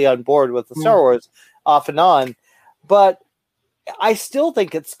completely on board with the Star Wars off and on, but I still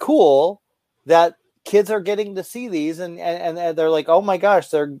think it's cool that kids are getting to see these and they're like, oh my gosh,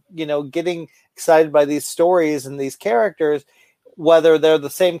 they're getting excited by these stories and these characters, whether they're the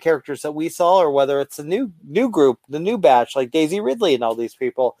same characters that we saw or whether it's a new group, the new batch, like Daisy Ridley and all these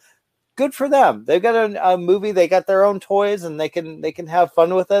people. Good for them. They've got a movie. They got their own toys, and they can have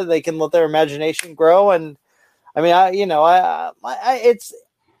fun with it. They can let their imagination grow. And I mean,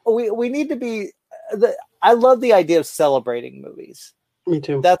 we need to be. I love the idea of celebrating movies. Me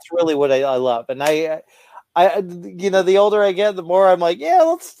too. That's really what I love. And I the older I get, the more I'm like, yeah,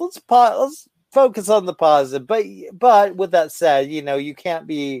 let's focus on the positive. But with that said, you can't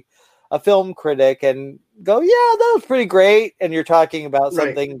be a film critic and go, yeah, that was pretty great. And you're talking about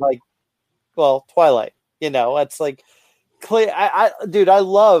something like, well, Twilight. It's like, dude, I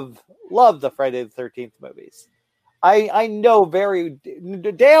love the Friday the 13th movies. I know very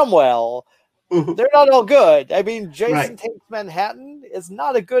damn well they're not all good. I mean, Jason Takes Manhattan is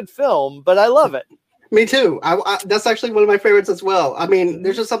not a good film, but I love it. Me too. I that's actually one of my favorites as well. I mean,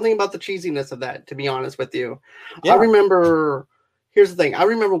 there's just something about the cheesiness of that, to be honest with you. Yeah. Here's the thing. I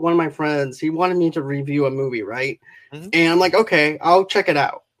remember one of my friends, he wanted me to review a movie, right? Mm-hmm. And I'm like, okay, I'll check it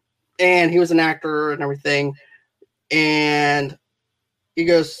out. And he was an actor and everything. And he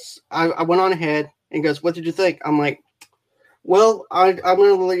goes, I went on ahead and he goes, what did you think? I'm like, well, I'm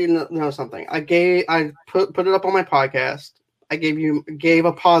going to let you know something. I put it up on my podcast. I gave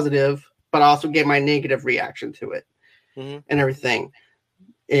a positive, but I also gave my negative reaction to it and everything.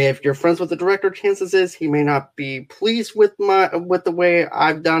 If you're friends with the director, chances is he may not be pleased with the way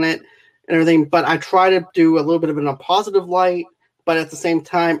I've done it and everything. But I try to do a little bit of it in a positive light, but at the same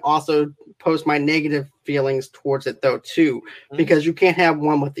time also post my negative feelings towards it though too, because you can't have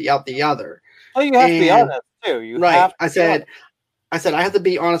one without the other. Oh, you have to be honest too. I said I have to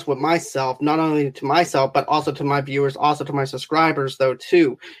be honest with myself, not only to myself, but also to my viewers, also to my subscribers, though,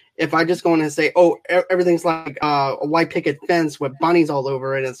 too. If I just go in and say, oh, everything's like a white picket fence with bunnies all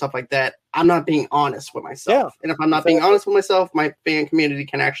over it and stuff like that, I'm not being honest with myself. Yeah. And if I'm not being honest with myself, my fan community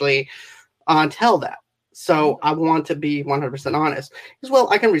can actually tell that. So I want to be 100% honest. As well,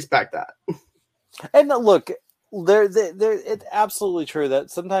 I can respect that. And look, it's absolutely true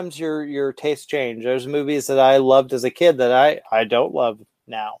that sometimes your tastes change. There's movies that I loved as a kid that I don't love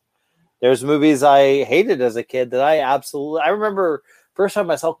now. There's movies I hated as a kid that I remember first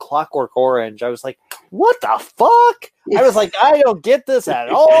time I saw Clockwork Orange, I was like, what the fuck? I was like, I don't get this at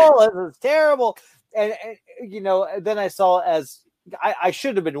all. This is terrible. And then I saw I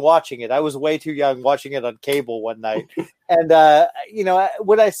should have been watching it. I was way too young watching it on cable one night. And,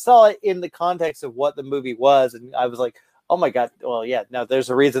 when I saw it in the context of what the movie was, and I was like, oh my God, well, yeah, no,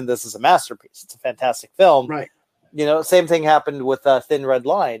 there's a reason this is a masterpiece. It's a fantastic film. Right. Same thing happened with Thin Red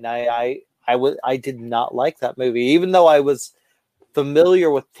Line. I did not like that movie, even though I was familiar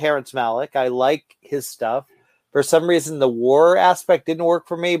with Terrence Malick. I like his stuff. For some reason, the war aspect didn't work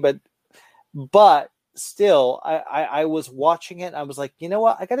for me, but still, I was watching it. And I was like, you know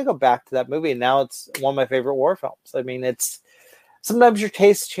what? I got to go back to that movie. And now it's one of my favorite war films. I mean, sometimes your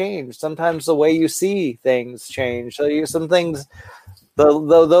tastes change. Sometimes the way you see things change. So some things,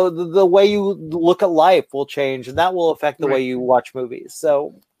 the way you look at life will change, and that will affect the way you watch movies.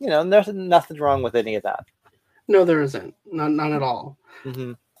 So, there's nothing wrong with any of that. No, there isn't. Not at all.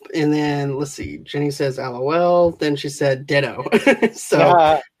 Mm-hmm. And then, let's see. Jenny says, LOL. Then she said, ditto.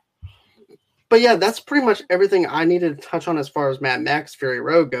 So, but yeah, that's pretty much everything I needed to touch on as far as Mad Max Fury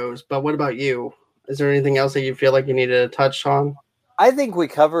Road goes. But what about you? Is there anything else that you feel like you needed to touch on? I think we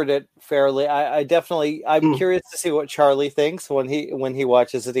covered it fairly. I'm curious to see what Charlie thinks when he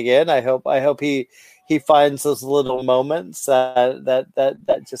watches it again. I hope he finds those little moments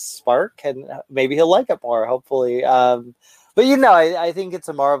that just spark, and maybe he'll like it more, hopefully. But I think it's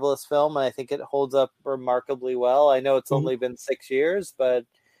a marvelous film, and I think it holds up remarkably well. I know it's only been 6 years, but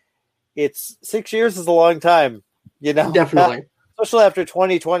 6 years is a long time, Definitely. Especially after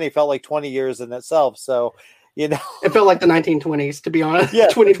 2020 felt like 20 years in itself. So, it felt like the 1920s, to be honest. Yeah,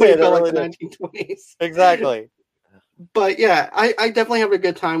 2020 felt like the 1920s. Exactly. But yeah, I definitely have a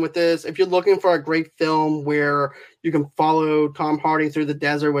good time with this. If you're looking for a great film where you can follow Tom Hardy through the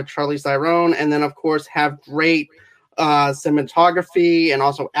desert with Charlize Theron, and then of course have great cinematography and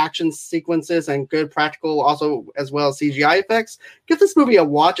also action sequences and good practical, also as well as CGI effects, give this movie a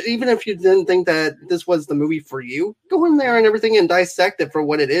watch. Even if you didn't think that this was the movie for you, go in there and everything and dissect it for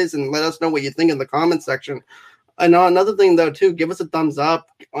what it is, and let us know what you think in the comment section. And another thing, though, too, give us a thumbs up,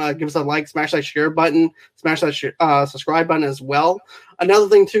 give us a like, smash that share button, smash that subscribe button as well. Another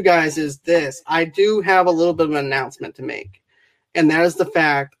thing, too, guys, is this. I do have a little bit of an announcement to make, and that is the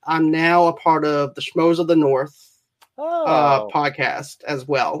fact I'm now a part of the Schmoes of the North podcast as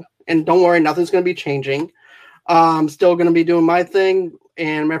well. And don't worry, nothing's going to be changing. I'm still going to be doing my thing.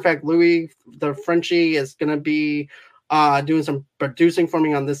 And matter of fact, Louis, the Frenchie, is going to be doing some producing for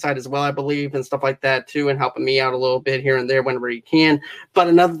me on this side as well, I believe, and stuff like that too, and helping me out a little bit here and there whenever he can. But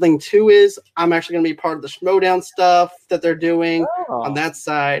another thing too is I'm actually going to be part of the Schmodown stuff that they're doing on that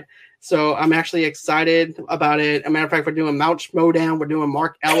side. So I'm actually excited about it. As a matter of fact, we're doing Mount Schmodown. We're doing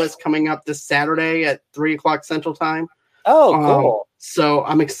Mark Ellis coming up this Saturday at 3:00 Central Time. Oh, cool. So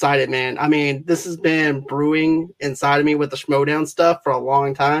I'm excited, man. I mean, this has been brewing inside of me with the Schmodown stuff for a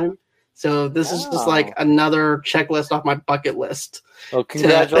long time. So this is just like another checklist off my bucket list. Well,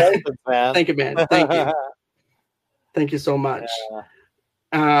 congratulations, man. Thank you, man. Thank you. Thank you so much.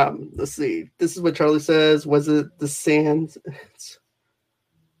 Let's see. This is what Charlie says. Was it the sand?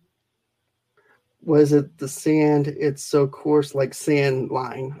 Was it the sand? It's so coarse like sand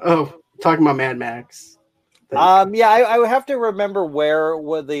line. Oh, talking about Mad Max. I would have to remember where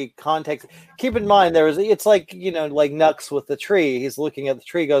the context. Keep in mind, it's like, like Nux with the tree. He's looking at the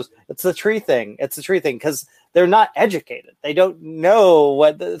tree, goes, it's the tree thing. It's the tree thing, because they're not educated. They don't know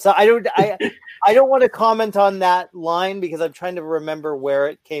so I don't want to comment on that line because I'm trying to remember where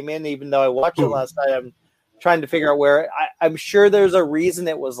it came in, even though I watched it last night. I'm trying to figure out where. I'm sure there's a reason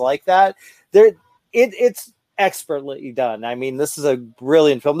it was like that. It's expertly done. I mean, this is a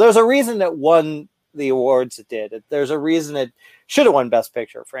brilliant film. There's a reason it won the awards it did. There's a reason it should have won Best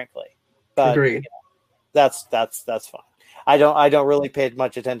Picture, frankly. But agreed. That's fine. I don't really pay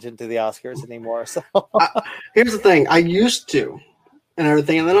much attention to the Oscars anymore. So here's the thing. I used to and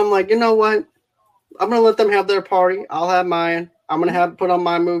everything, and then I'm like, you know what? I'm gonna let them have their party. I'll have mine. I'm gonna put on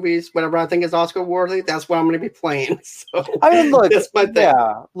my movies, whatever I think is Oscar worthy. That's what I'm gonna be playing. So I mean, look, that's my thing.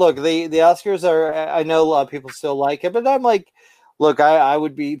 Yeah, look, the Oscars are. I know a lot of people still like it, but I'm like, look, I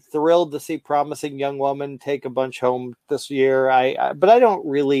would be thrilled to see Promising Young Woman take a bunch home this year. But I'm not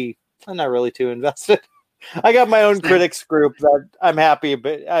really too invested. I got my own critics group that I'm happy,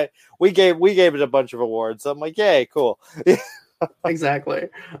 but we gave it a bunch of awards. So I'm like, yay, cool. Exactly.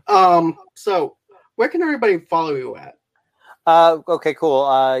 So where can everybody follow you at? Okay, cool.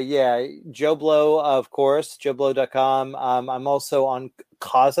 Joe Blow, of course, joeblow.com. I'm also on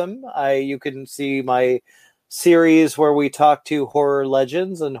Cosm. You can see my series where we talk to horror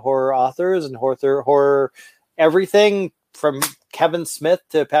legends and horror authors and horror everything from Kevin Smith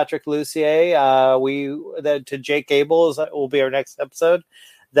to Patrick Lussier. To Jake Gable will be our next episode.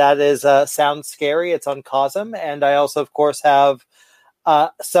 That is Sounds Scary. It's on Cosm. And I also, of course, have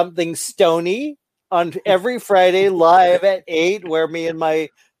Something Stony on every Friday live at 8, where me and my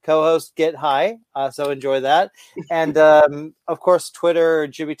co-host get high. So enjoy that. And of course, Twitter,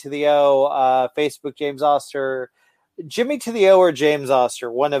 Jimmy to the O, Facebook, James Oster, Jimmy to the O or James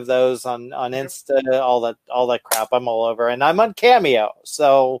Oster, one of those on Insta, all that crap. I'm all over, and I'm on Cameo.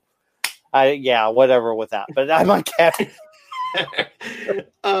 So whatever with that. But I'm on Cameo.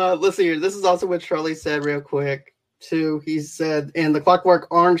 Listen here. This is also what Charlie said real quick too. He said, and the Clockwork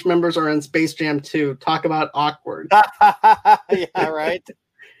Orange members are in Space Jam 2. Talk about awkward. Yeah, right.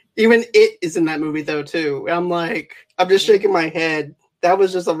 Even It is in that movie though too. I'm just shaking my head. That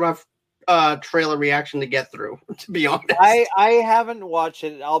was just a rough trailer reaction to get through, to be honest. I haven't watched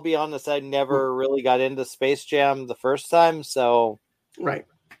it. I'll be honest, I never really got into Space Jam the first time, so right.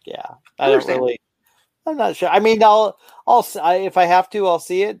 Yeah. I'm not sure. I mean, I'll if I have to, I'll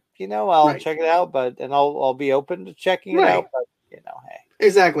see it, I'll check it out, and I'll be open to checking it out, but hey.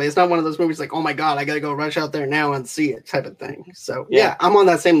 Exactly. It's not one of those movies like, oh my God, I got to go rush out there now and see it type of thing. So yeah, I'm on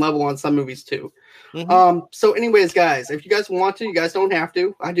that same level on some movies too. Mm-hmm. So anyways, guys, if you guys want to, you guys don't have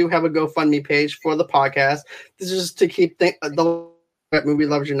to. I do have a GoFundMe page for the podcast. This is just to keep the Movie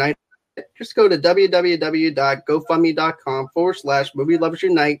Lovers Unite. Just go to www.gofundme.com/Movie Lovers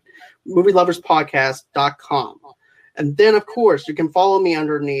Unite, movieloverspodcast.com. And then, of course, you can follow me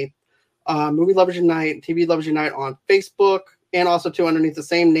underneath Movie Lovers Unite, TV Lovers Unite on Facebook, and also underneath the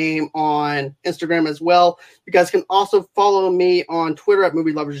same name on Instagram as well. You guys can also follow me on Twitter at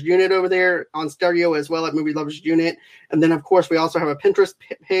Movie Lovers Unit over there, on Stereo as well at Movie Lovers Unit. And then, of course, we also have a Pinterest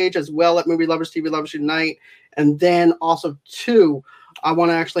page as well at Movie Lovers, TV Lovers Unite. And then also, too, I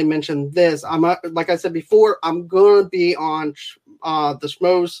want to actually mention this. Like I said before, I'm going to be on the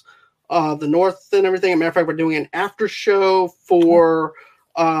Schmoes, the North and everything. As a matter of fact, we're doing an after show for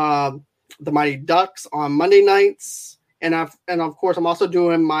the Mighty Ducks on Monday nights. And of course, I'm also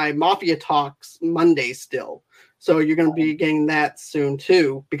doing my Mafia Talks Monday still. So you're going to be getting that soon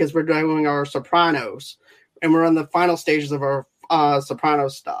too, because we're doing our Sopranos, and we're on the final stages of our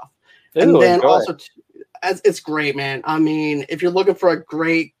Sopranos stuff. Ooh, and then also, it's great, man. I mean, if you're looking for a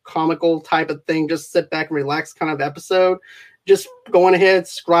great comical type of thing, just sit back and relax kind of episode, just go on ahead,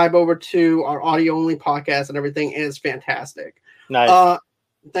 subscribe over to our audio only podcast and everything. And it's fantastic. Nice.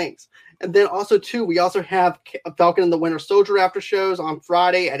 Thanks. And then also, too, we also have Falcon and the Winter Soldier after shows on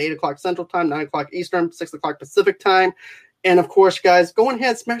Friday at 8 o'clock Central Time, 9 o'clock Eastern, 6 o'clock Pacific Time. And, of course, guys, go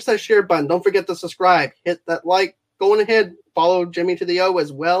ahead, smash that share button. Don't forget to subscribe. Hit that like. Go on ahead, follow Jimmy to the O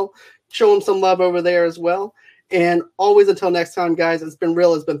as well. Show him some love over there as well. And always until next time, guys, it's been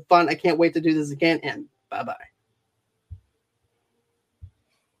real. It's been fun. I can't wait to do this again. And bye-bye.